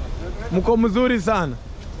 Muko mzuri sana.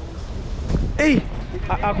 Hey,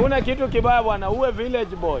 hakuna kitu kibaya bwana, uwe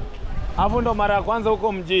village boy. Hapo ndo mara ya kwanza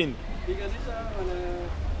huko mjini.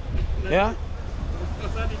 Yeah?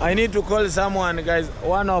 I need to call someone, guys.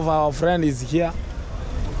 One of our friends is here.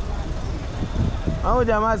 Au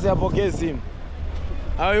jamaa siapokee simu.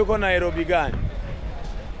 Au yuko Nairobi gani?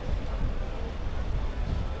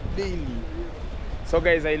 Daily. So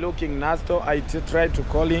guys, I looking Nasto. I try to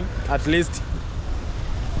call him at least.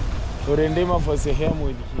 To rendema for sehemu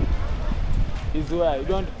with him. Is where you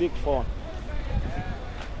don't pick phone.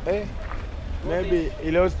 Eh? Maybe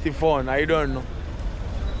he lost the phone. I don't know.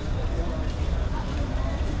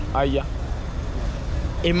 Aya.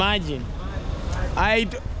 Imagine.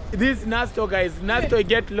 This Nasto, guys, Nasto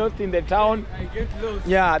get lost in the town. I get lost.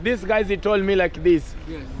 Yeah, this guys, he told me like this.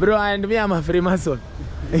 Yes. Bro, and me, I'm a Freemason.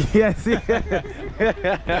 Yes. So,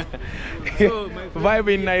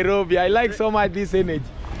 vibe in Nairobi. I like so much this energy.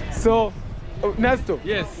 So, Nasto.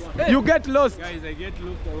 Yes. You get lost. Guys, I get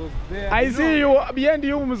lost. I was there. I see you behind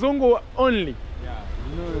you, Mzungu only. Yeah.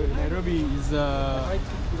 You know, Nairobi is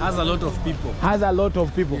has a lot of people. Has a lot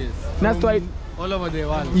of people. Yes. Nasto, all over the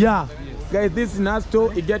world. yeah. Yes. Guys, this is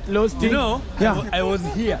Nasto. You get lost. You know, yeah. I was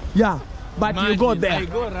here. Yeah. But Imagine, you go there. I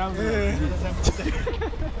go around.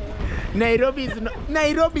 Nairobi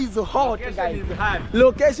is hot, Location guys. is hard.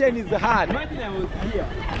 Location is hard. Imagine I was here.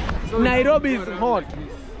 So Nairobi we is go around hot. like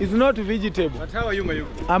this. It's not vegetable. But how are you,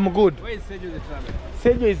 Mayuko? I'm good. Where is Sergio the traveler?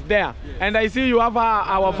 Sergio is there. Yes. And I see you have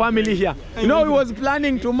our family here. You know, we was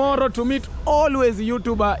planning tomorrow to meet always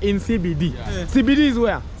YouTuber in CBD. Yeah. CBD is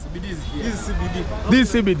where? CBD is here. This is CBD.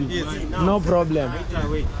 This CBD? Yes. No problem.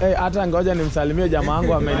 Hey, hata ngoja nimsalimie jamaa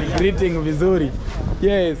wangu greeting vizuri.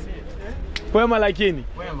 Yes. Kwema lakini?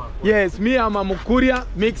 Kwema. Yes, me I'm a Mukuria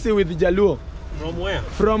mixing with Jaluo. From where?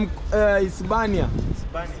 From Hispania.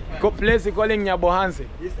 place calling Nyabohanse.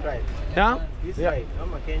 This right. Yeah? This Yeah. right.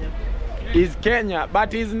 I'm a Kenya. Is Kenya,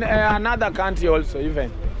 but is another country also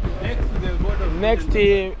even. Next to the border.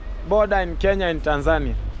 Next border in Kenya and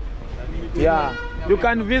Tanzania. Yeah. You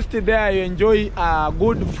can visit there, you enjoy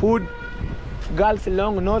good food. Girls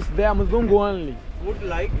long nose there, mzungu only. Would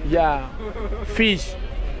like. Yeah. Fish.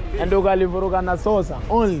 And ugali vuruga na sosa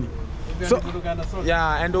only. So,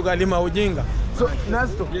 yeah, and ugali maujinga. So,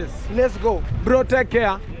 Nasto, yes. Let's go. Bro, take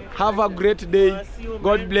care. Have a great day.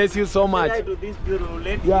 God bless you so much.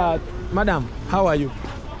 Yeah, madam, how are you?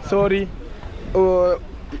 Sorry.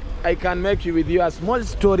 I can make you with you a small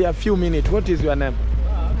story, a few minutes. What is your name?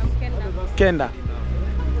 I'm Kenda. Kenda.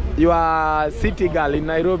 You are a city girl in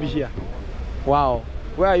Nairobi here. Wow.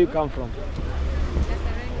 Where you come from?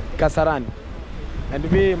 Kasarani.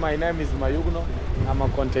 And me, my name is Mayugno. I'm a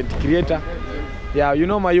content creator. Yeah, you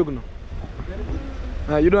know Mayugno?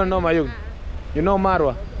 You don't know Mayugno? You know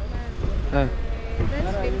Marwa? That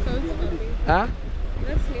name sounds familiar. Huh?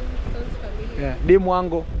 That name sounds familiar. Yeah.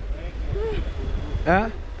 Dimwango. Huh?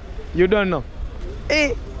 You don't know?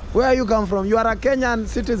 Hey, where you come from? You are a Kenyan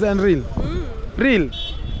citizen, real? Real?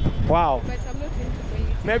 Wow. But I'm not into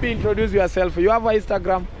politics. Maybe introduce yourself. You have an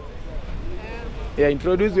Instagram? Yeah,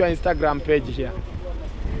 introduce your Instagram page here.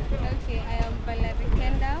 Okay, I am Valerie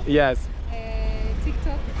Kenda. Yes.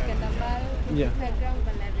 TikTok is Kenda Val. Yeah. Instagram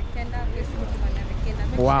Valerie Kenda. Facebook Valerie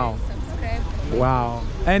Kenda. Make Wow. sure you subscribe. Wow.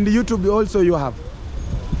 And YouTube also you have?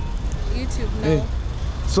 YouTube now. Hey.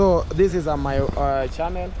 So this is my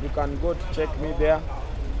channel. You can go to check me there.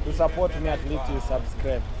 To support me, at least you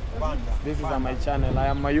subscribe. This is my channel. I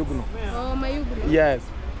am Mayugno. Oh, Mayugno. Yes.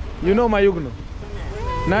 You know Mayugno?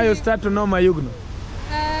 Now you start to know Mayugno.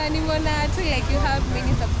 Nimona too, like you have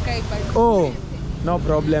many subscribers. Oh, no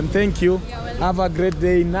problem. Thank you. You're welcome. Have a great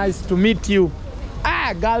day. Nice to meet you.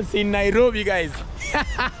 Girls in Nairobi, guys.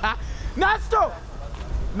 Nasto!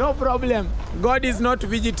 No problem. God is not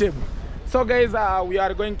vegetable. So, guys, we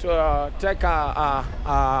are going to take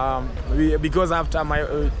because after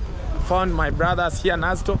my found my brothers here,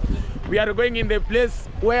 Nasto, we are going in the place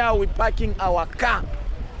where we parking our car.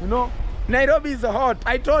 You know, Nairobi is hot.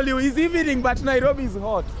 I told you it's evening, but Nairobi is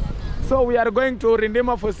hot. So we are going to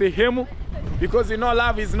Rindima for Sehemu because you know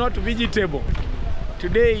love is not vegetable.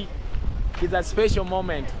 Today is a special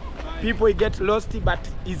moment. People get lost, but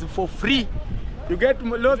it's for free. You get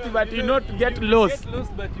lost, but you not get lost. Get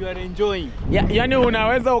lost, but you are enjoying. Yani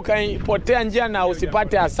unaweza ukaipotea njia na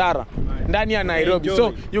usipate hasara ndani ya Nairobi.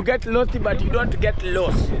 So you get lost, but you don't get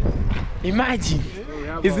lost. Imagine,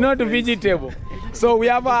 it's not vegetable. So we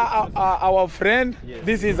have our friend. Yes.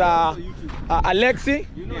 This is Alexi.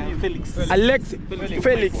 Felix. Alexi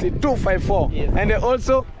Felix 254. Yes. And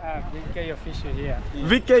also VK official here.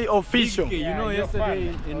 VK official. VK, you know,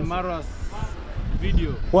 yesterday in Mara's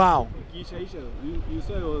video. Wow. You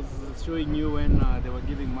saw I was showing you when they were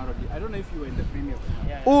giving Mara. I don't know if you were in the premiere.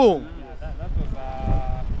 Yeah. Oh. That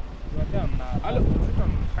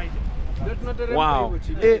was wow.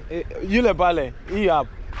 Yule pale, hii hapa.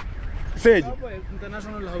 Sage.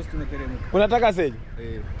 International house tunateremka. Unataka Sage?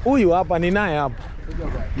 Huyu hapa ni naye hapa.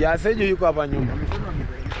 Ya Sage yuko hapa nyuma.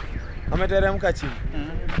 Ameteremka chini.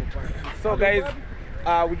 So guys,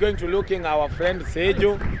 we're going to looking our friend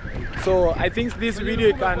Sejo. So I think this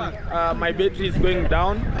video can my battery is going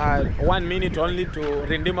down 1 minute only to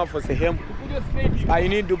Rindima for Sehemu. I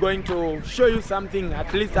need to going to show you something,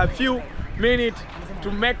 at least a few minutes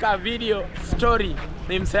to make a video story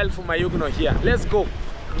himself Mayugno here. Let's go.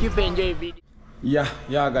 Keep enjoying video. Yeah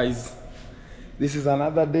guys, this is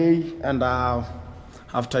another day, and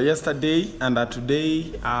after yesterday and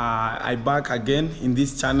today I back again in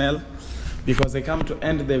this channel because I come to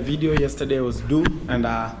end the video. Yesterday was due, and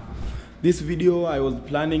this video I was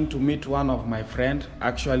planning to meet one of my friend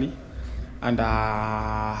actually, and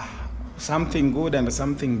something good and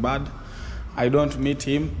something bad. I don't meet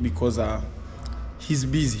him because he's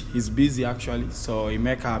busy actually, so he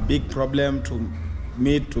make a big problem to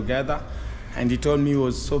meet together, and he told me he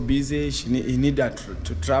was so busy, he needed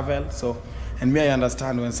to travel. So, and me, I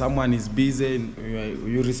understand when someone is busy,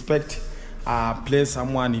 you respect place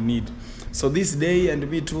someone in need. So this day, and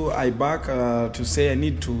me too, I back to say I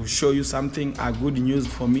need to show you something, good news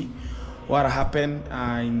for me. What happened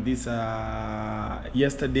in this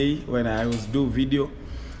yesterday when I was do video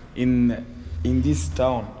in this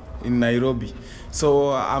town in Nairobi.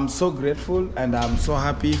 So I'm so grateful and I'm so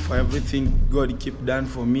happy for everything God keep done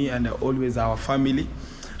for me and always our family.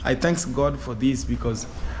 I thanks God for this because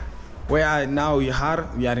where now we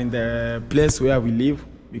are in the place where we live,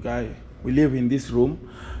 because we live in this room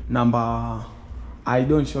number I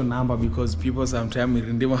don't show number because people sometimes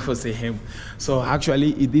remember for say him. So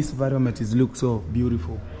actually, this environment is look so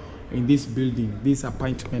beautiful. In this building, this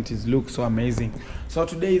apartment is look so amazing. So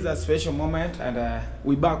today is a special moment, and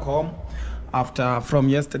we back home after from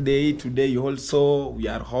yesterday. Today also we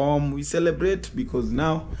are home. We celebrate because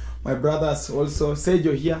now my brothers also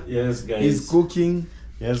Sergio here. Yes, guys. Is cooking.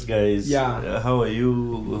 Yes, guys. Yeah. How are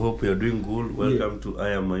you? Hope you're doing good. Welcome to I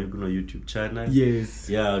Am Mayugno YouTube channel. Yes.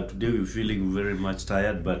 Yeah, today we're feeling very much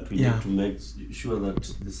tired, but we need to make sure that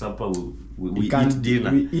the supper we eat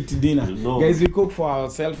dinner. We eat dinner. Guys, we cook for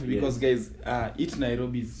ourselves because yes. guys, eat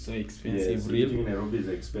Nairobi is so expensive. Yes, eating Nairobi is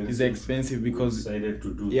expensive. It's expensive because we're excited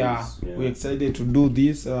to do this. Yeah, we're excited to do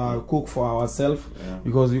this. Cook for ourselves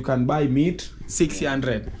because you can buy meat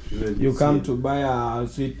 600. You come to buy a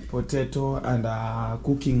sweet potato and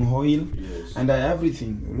cooking oil and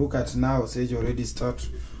everything. Look at now, Sage already start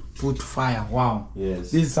put fire. Wow.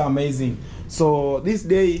 Yes. This is amazing. So this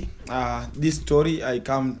day, this story I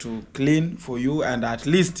come to clean for you, and at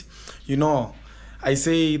least, you know, I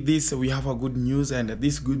say this, we have a good news, and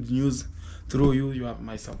this good news through you, you are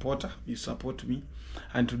my supporter, you support me.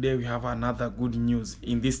 And today we have another good news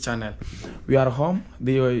in this channel. We are home.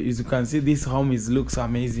 As you can see, this home looks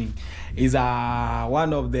amazing. Is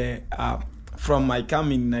one of the from my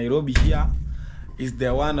come in Nairobi here is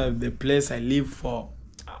the one of the place I live for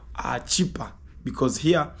cheaper, because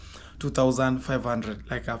here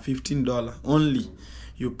 2,500, like a $15 only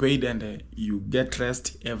you paid, and you get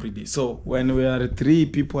rest every day. So when we are 3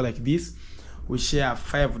 people like this, we share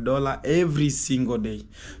 $5 every single day.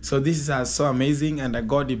 So this is so amazing, and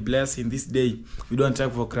God bless in this day. We don't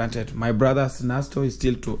take for granted. My brother Nasto is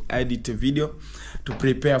still to edit a video to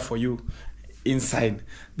prepare for you inside.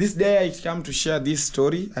 This day I come to share this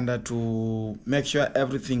story and to make sure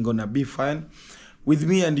everything gonna be fine with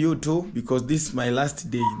me and you too, because this is my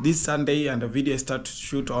last day. This Sunday, and the video start to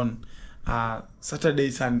shoot on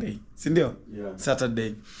Saturday, Sunday. Sindio? Yeah.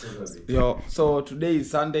 Saturday. So today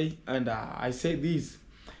is Sunday, and I say this,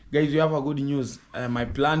 guys, you have a good news. My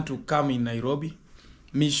plan to come in Nairobi,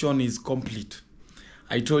 mission is complete.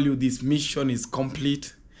 I told you this mission is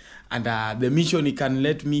complete, and the mission, you can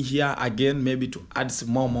let me here again, maybe to add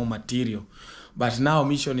some more material. But now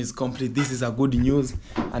mission is complete. This is a good news,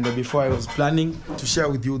 and before I was planning to share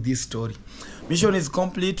with you this story. Mission is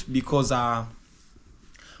complete because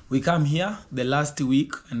we come here the last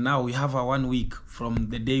week, and now we have a 1 week from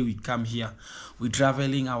the day we come here. We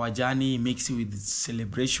traveling our journey mixed with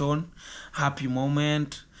celebration, happy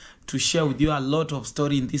moment, to share with you a lot of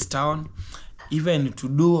story in this town, even to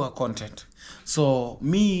do a content. So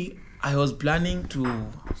me, I was planning to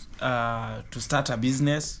start a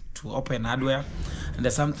business, to open hardware, and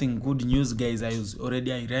there's something good news, guys. I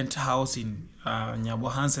rent house in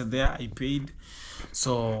Nyabohanse there. I paid.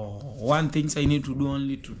 So one things I need to do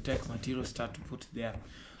only to take material, start to put there.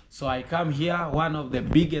 So I come here. One of the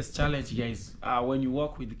biggest challenge, guys, when you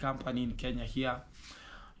work with the company in Kenya here,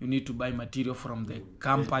 you need to buy material from the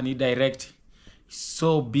company direct.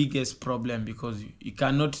 So biggest problem, because you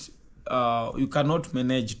cannot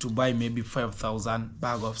manage to buy maybe 5,000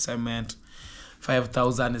 bag of cement,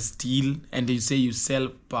 5,000 steel, and you say you sell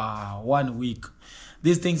per 1 week.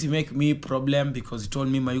 These things make me problem, because he told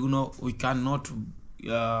me, Mayugno, we cannot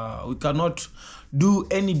do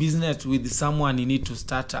any business with someone. You need to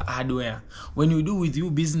start a hardware. When you do with you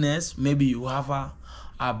business, maybe you have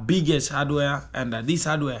a biggest hardware, and this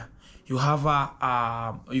hardware you have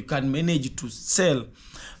you can manage to sell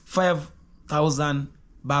 5,000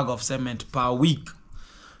 bag of cement per week.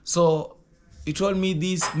 So he told me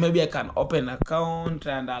this, maybe I can open account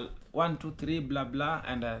and 1, 2, 3, blah blah,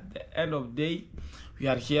 and at the end of the day we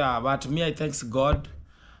are here. But me, I thanks God,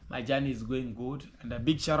 my journey is going good, and a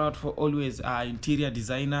big shout out for always interior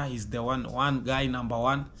designer. He's the one guy, number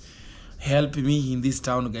one, help me in this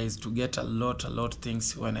town, guys, to get a lot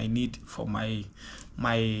things when I need for my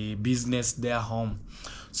business there home.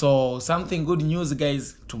 So something good news,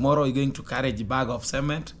 guys, tomorrow we're going to carry a bag of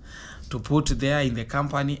cement to put there in the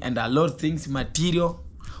company, and a lot of things, material,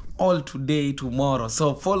 all today, tomorrow.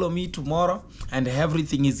 So follow me tomorrow, and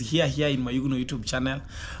everything is here in my YouTube channel.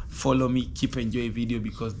 Follow me, keep enjoy video,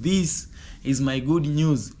 because this is my good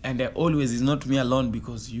news, and always is not me alone,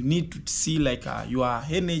 because you need to see like your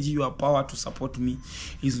energy, your power to support me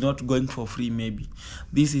is not going for free. Maybe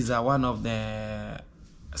this is one of the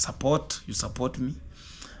support. You support me,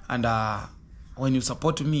 and when you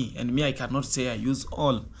support me, and me, I cannot say I use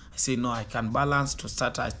all. I say no, I can balance to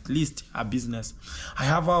start at least a business. I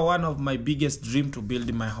have one of my biggest dream to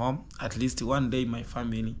build my home. At least one day my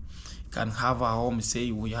family can have a home.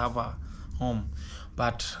 Say we have a home.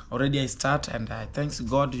 but already I start, and thanks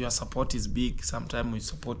God your support is big. Sometimes you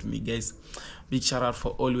support me, guys. Big shout out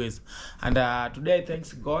for always. And today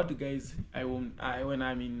thanks God, guys. When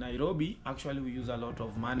I'm in Nairobi, actually we use a lot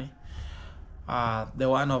of money.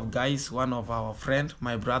 One of our friend,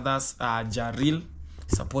 my brothers, Jaril,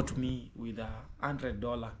 support me with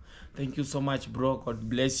 $100. Thank you so much, bro. God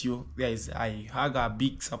bless you, guys. I have a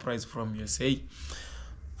big surprise from USA.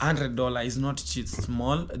 $100 is not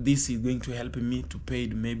small. This is going to help me to pay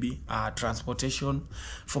maybe transportation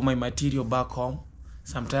for my material back home.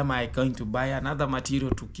 Sometime I'm going to buy another material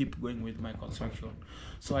to keep going with my construction.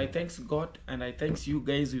 So I thanks God, and I thanks you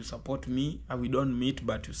guys. You support me. We don't meet,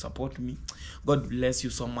 but you support me. God bless you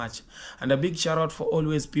so much. And a big shout out for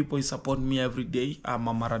always people who support me every day.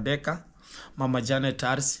 Mama Radeka, Mama Janet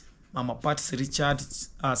Ars, Mama Pat Richard,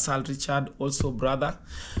 Sal Richard, also brother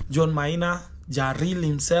John Maina, Jaril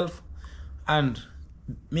himself, and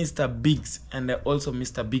Mr. Biggs, and also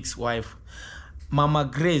Mr. Biggs' wife, Mama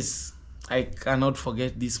Grace. I cannot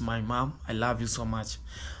forget this, my mom. I love you so much.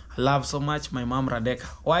 I love so much my mom Radeka.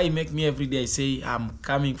 Why make me every day say I'm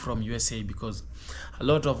coming from USA? Because a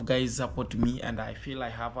lot of guys support me, and I feel I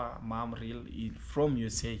have a mom real from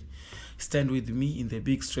USA. Stand with me in the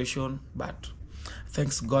big station. But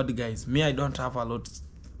thanks God, guys. Me, I don't have a lot of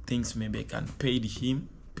things. Maybe I can pay him,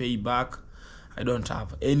 pay back. I don't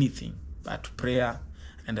have anything but prayer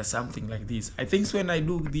and something like this. I think when I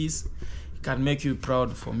do this, it can make you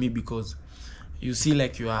proud for me, because you see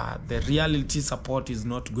like the reality support is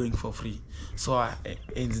not going for free. So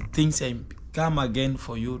and things I come again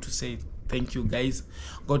for you to say thank you, guys.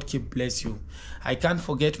 God keep bless you. I can't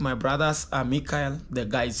forget my brothers, Mikael, the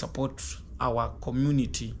guys support our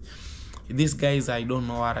community. These guys, I don't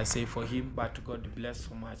know what I say for him, but God bless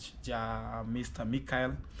so much. Mr.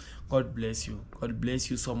 Mikael, God bless you. God bless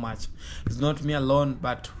you so much. It's not me alone,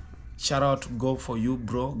 but shout out to go for you,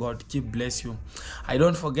 bro. God keep bless you. I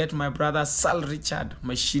don't forget my brother Sal Richard,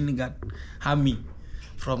 machine gun Hammy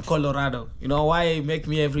from Colorado. You know why make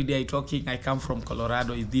me every day talking I come from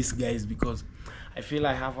Colorado is these guys, because I feel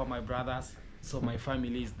I have all my brothers, so my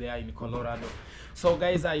family is there in Colorado. So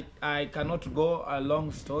guys, I cannot go a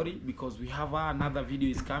long story, because we have another video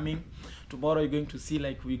is coming tomorrow. You're going to see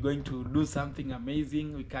like we're going to do something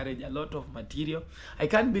amazing. We carry a lot of material. I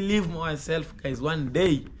can't believe myself, guys, one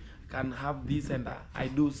day I can have this and I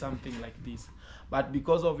do something like this. But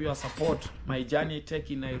because of your support, my journey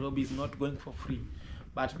tech in Nairobi is not going for free,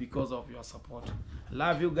 but because of your support.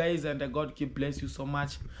 Love you guys, and God keep bless you so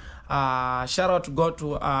much. Shout out to God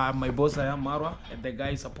to my boss I am Marwa, and the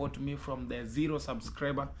guy support me from the 0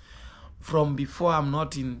 subscriber. From before I'm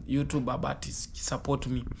not in YouTube, but he support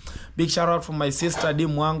me. Big shout out for my sister D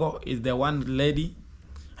Mwango, is the one lady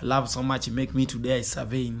I love so much. Make me today I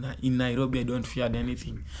survey in Nairobi. I don't fear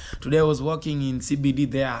anything. Today I was working in CBD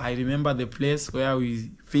there. I remember the place where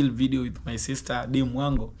we film video with my sister D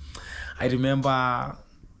Mwango. I remember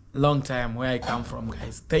long time where I come from,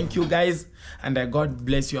 guys. Thank you, guys, and God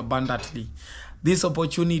bless you abundantly. This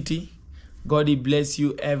opportunity, God he bless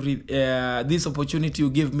you this opportunity you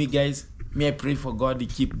give me, guys. May I pray for God he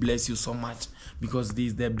keep bless you so much, because this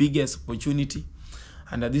is the biggest opportunity,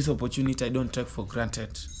 and this opportunity I don't take for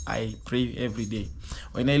granted. I pray every day.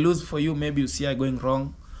 When I lose for you, maybe you see I going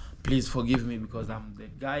wrong, please forgive me, because I'm the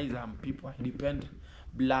guys, I'm people, I depend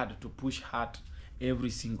blood to push hard every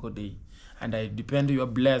single day, and I depend you are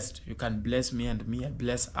blessed. You can bless me, and me I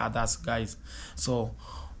bless others, guys. So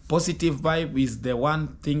positive vibe is the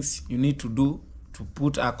one things you need to do, to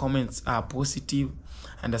put our comments are positive,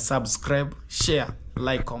 and subscribe, share,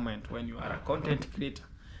 like, comment. When you are a content creator,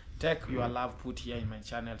 take your love put here in my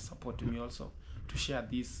channel. Support me also to share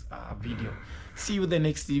this video. See you the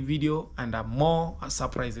next video, and more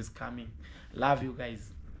surprises coming. Love you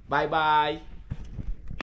guys. Bye bye.